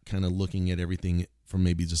not kind of looking at everything from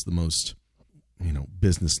maybe just the most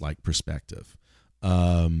business-like perspective.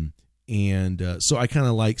 So I kind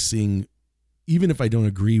of like seeing, even if I don't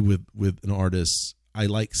agree with an artist, I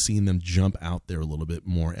like seeing them jump out there a little bit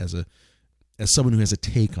more as someone who has a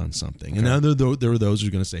take on something. Okay. And now there are those who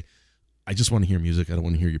are going to say, I just want to hear music, I don't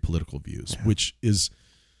want to hear your political views, which is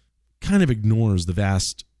kind of ignores the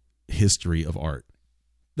vast history of art.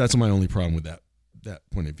 That's my only problem with that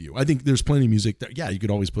point of view. I think there's plenty of music that you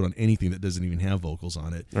could always put on anything that doesn't even have vocals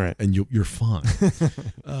on it, right, and you're fine.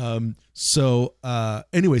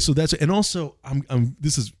 Anyway, so that's, and also I'm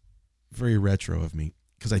this is very retro of me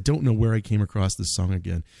because I don't know where I came across this song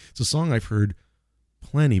again. It's a song I've heard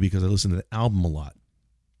plenty because I listen to the album a lot.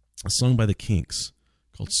 A song by the Kinks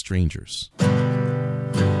called "Strangers."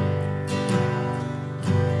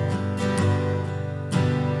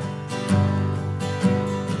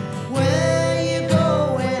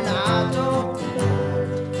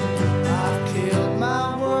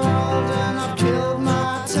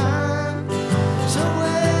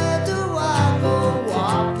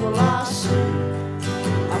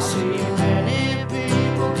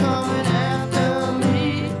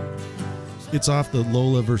 It's off the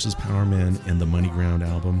Lola versus Powerman and the Money Ground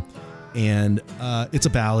album, and it's a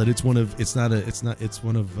ballad. It's one of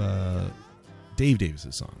Dave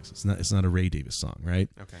Davis's songs. It's not a Ray Davis song, right?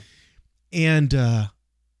 Okay. And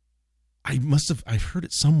I've heard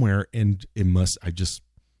it somewhere, and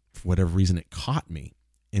for whatever reason it caught me,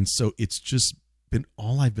 and so it's just been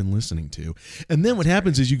all I've been listening to. And then what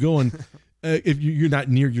happens is you go on. If you're not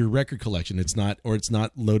near your record collection, it's not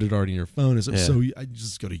loaded already on your phone. So I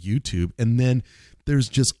just go to YouTube, and then there's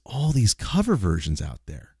just all these cover versions out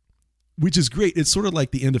there, which is great. It's sort of like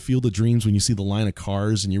the end of Field of Dreams when you see the line of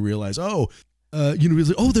cars and you realize,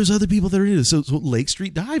 there's other people that are in it. So Lake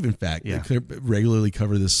Street Dive, in fact, they regularly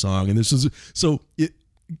cover this song, and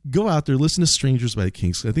go out there, listen to "Strangers" by the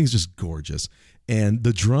Kinks. I think it's just gorgeous, and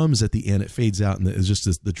the drums at the end, it fades out, and it's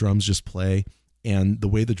just the drums just play. And the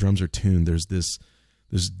way the drums are tuned, there's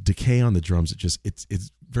decay on the drums.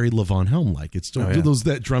 It's very Levon Helm like. It's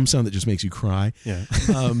that drum sound that just makes you cry. Yeah.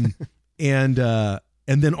 And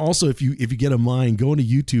then also if you get a mind, go into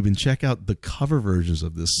YouTube and check out the cover versions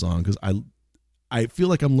of this song, because I feel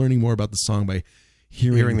like I'm learning more about the song by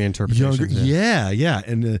hearing the interpretations. Yeah.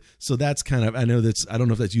 And so that's kind of, I don't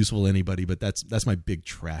know if that's useful to anybody, but that's my big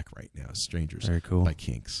track right now. "Strangers." Very cool. By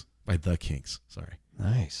the Kinks. Sorry.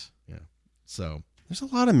 Nice. So there's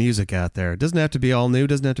a lot of music out there. It doesn't have to be all new,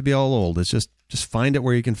 doesn't have to be all old. It's just find it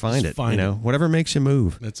where you can find it. Whatever makes you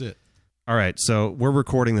move. That's it. All right, so we're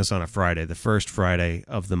recording this on a Friday, the first Friday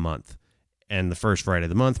of the month. And the first Friday of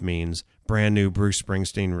the month means brand new Bruce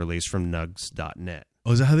Springsteen release from nugs.net.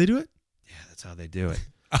 Oh, is that how they do it? Yeah, that's how they do it.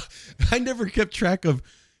 I never kept track of.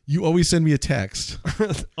 You always send me a text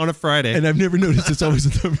on a Friday, and I've never noticed it's always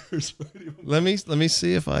the first Friday. Let me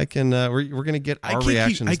see if I can. We're going to get our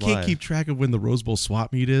reactions. I can't keep track of when the Rose Bowl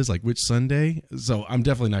swap meet is, like which Sunday. So I'm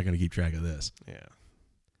definitely not going to keep track of this. Yeah.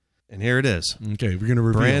 And here it is. Okay, we're going to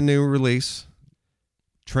reveal. Brand new release,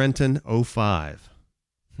 Trenton 05.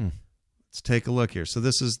 Let's take a look here. So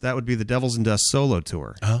that would be the Devils and Dust solo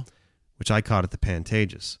tour, which I caught at the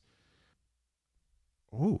Pantages.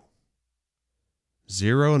 Ooh.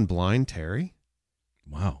 Zero and Blind Terry.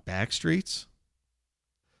 Wow. Backstreets.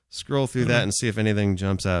 Scroll through that and see if anything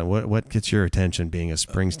jumps out. What gets your attention being a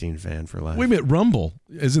Springsteen fan for life? Wait a minute. Rumble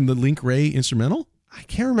is in the Link Ray instrumental? I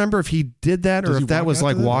can't remember if he did that or if that was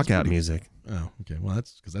like walkout music. Oh, okay. Well,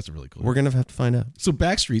 that's a really cool. We're going to have to find out. So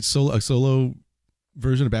Backstreets, a solo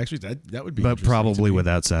version of Backstreets, that would be but probably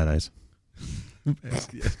without Sad Eyes.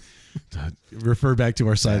 Refer back to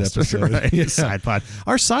our side episode. Right. Yeah. Side pod.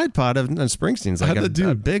 Our side pod of Springsteen's like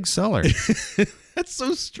a big seller. That's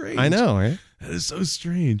so strange. I know, right? That is so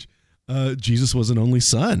strange. Jesus Was an Only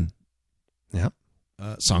Son. Yep.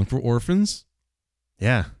 Song for Orphans.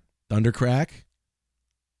 Yeah. Thundercrack.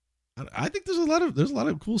 I think there's a lot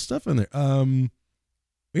of cool stuff in there.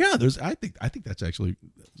 Yeah, I think that's actually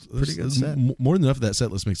pretty good set. More than enough of that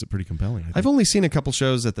set list makes it pretty compelling. I've only seen a couple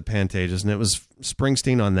shows at the Pantages, and it was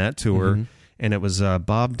Springsteen on that tour, and it was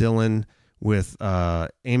Bob Dylan with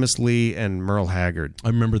Amos Lee and Merle Haggard. I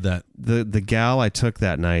remember that. The gal I took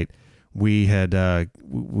that night, we'd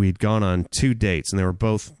gone on 2 dates, and they were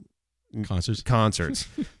both concerts.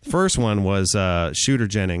 The first one was Shooter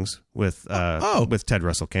Jennings with Ted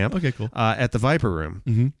Russell Kamp. Okay, cool. At the Viper Room,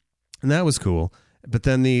 and that was cool. But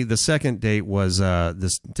then the second date was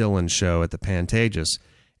this Dylan show at the Pantages,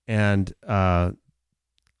 and I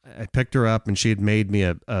picked her up, and she had made me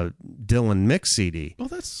a Dylan mix CD. Oh,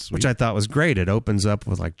 that's sweet. Which I thought was great. It opens up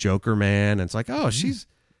with like Joker Man, and it's like, oh, she's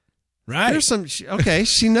right. There's some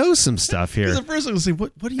she knows some stuff here. The first one was saying,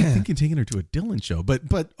 what are you thinking taking her to a Dylan show? But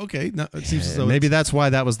okay, no, it seems as though maybe that's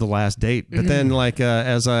why that was the last date. But then, like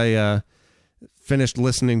as I finished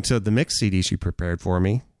listening to the mix CD she prepared for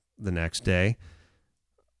me the next day.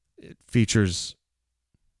 It features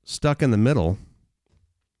Stuck in the Middle.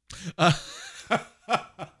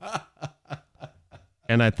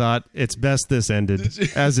 And I thought it's best this ended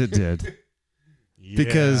as it did.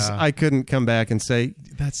 Because I couldn't come back and say,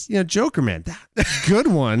 that's Joker Man, that's a good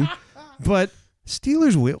one. But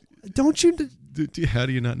Steelers Wheel, don't you? How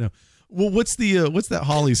do you not know? Well, what's that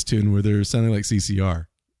Hollies tune where they're sounding like CCR?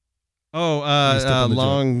 Oh,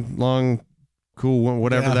 long, cool one,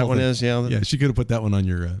 whatever that one is. Yeah, she could have put that one on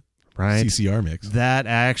your CCR mix. That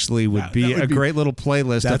actually would be a great little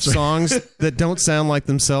playlist of songs that don't sound like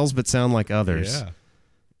themselves but sound like others. Yeah.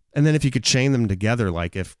 And then if you could chain them together,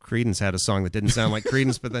 like if Creedence had a song that didn't sound like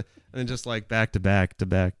Creedence, but then just like back to back to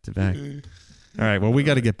back to back. All right, well, we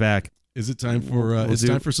got to get back. Is it time for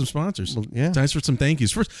time for some sponsors? Yeah, time for some thank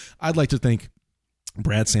yous. First, I'd like to thank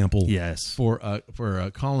Brad Sample,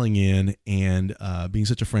 for calling in and being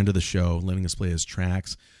such a friend of the show, letting us play his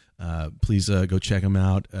tracks. Please go check him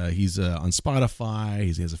out. He's on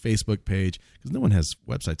Spotify. He has a Facebook page because no one has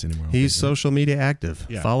websites anymore. He's social media active.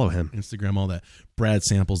 Yeah. Follow him. Instagram, all that. Brad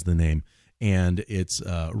Sample's the name. And it's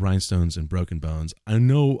Rhinestones and Broken Bones. I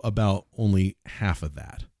know about only half of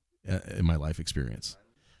that in my life experience.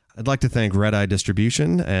 I'd like to thank Red Eye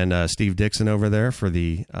Distribution and Steve Dixon over there for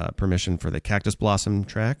the permission for the Cactus Blossom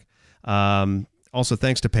track. Also,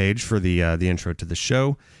 thanks to Paige for the intro to the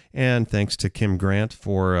show, and thanks to Kim Grant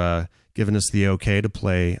for giving us the okay to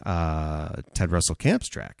play Ted Russell Kamp's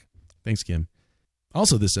track. Thanks, Kim.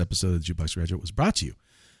 Also, this episode of the Jukebox Graduate was brought to you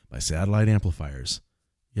by Satellite Amplifiers.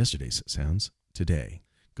 Yesterday's sounds today.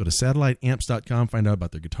 Go to satelliteamps.com, find out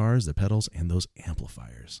about their guitars, their pedals, and those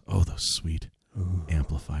amplifiers. Oh, those sweet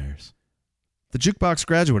amplifiers. The Jukebox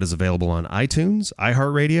Graduate is available on iTunes,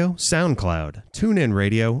 iHeartRadio, SoundCloud, TuneIn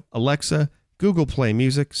Radio, Alexa, Google Play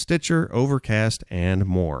Music, Stitcher, Overcast, and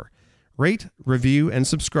more. Rate, review, and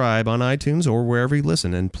subscribe on iTunes or wherever you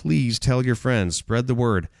listen, and please tell your friends. Spread the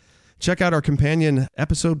word. Check out our companion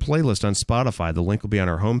episode playlist on Spotify. The link will be on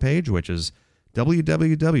our homepage, which is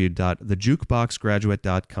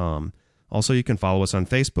www.thejukeboxgraduate.com. Also, you can follow us on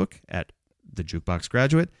Facebook at The Jukebox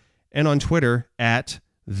Graduate and on Twitter at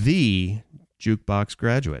The Jukebox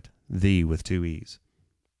Graduate. The with 2 E's.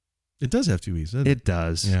 It does have 2 E's, doesn't it? It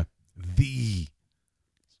does. Yeah. The.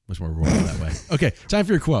 Much more royal that way. Okay, time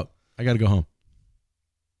for your quote. I got to go home.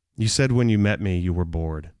 You said when you met me, you were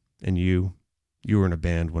bored. And you were in a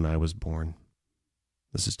band when I was born.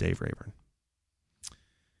 This is Dave Rayburn.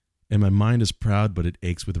 And my mind is proud, but it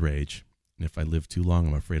aches with rage. And if I live too long,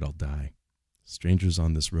 I'm afraid I'll die. Strangers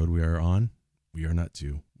on this road we are on, we are not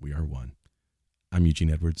two, we are one. I'm Eugene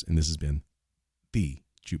Edwards, and this has been The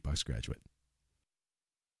Jukebox Graduate.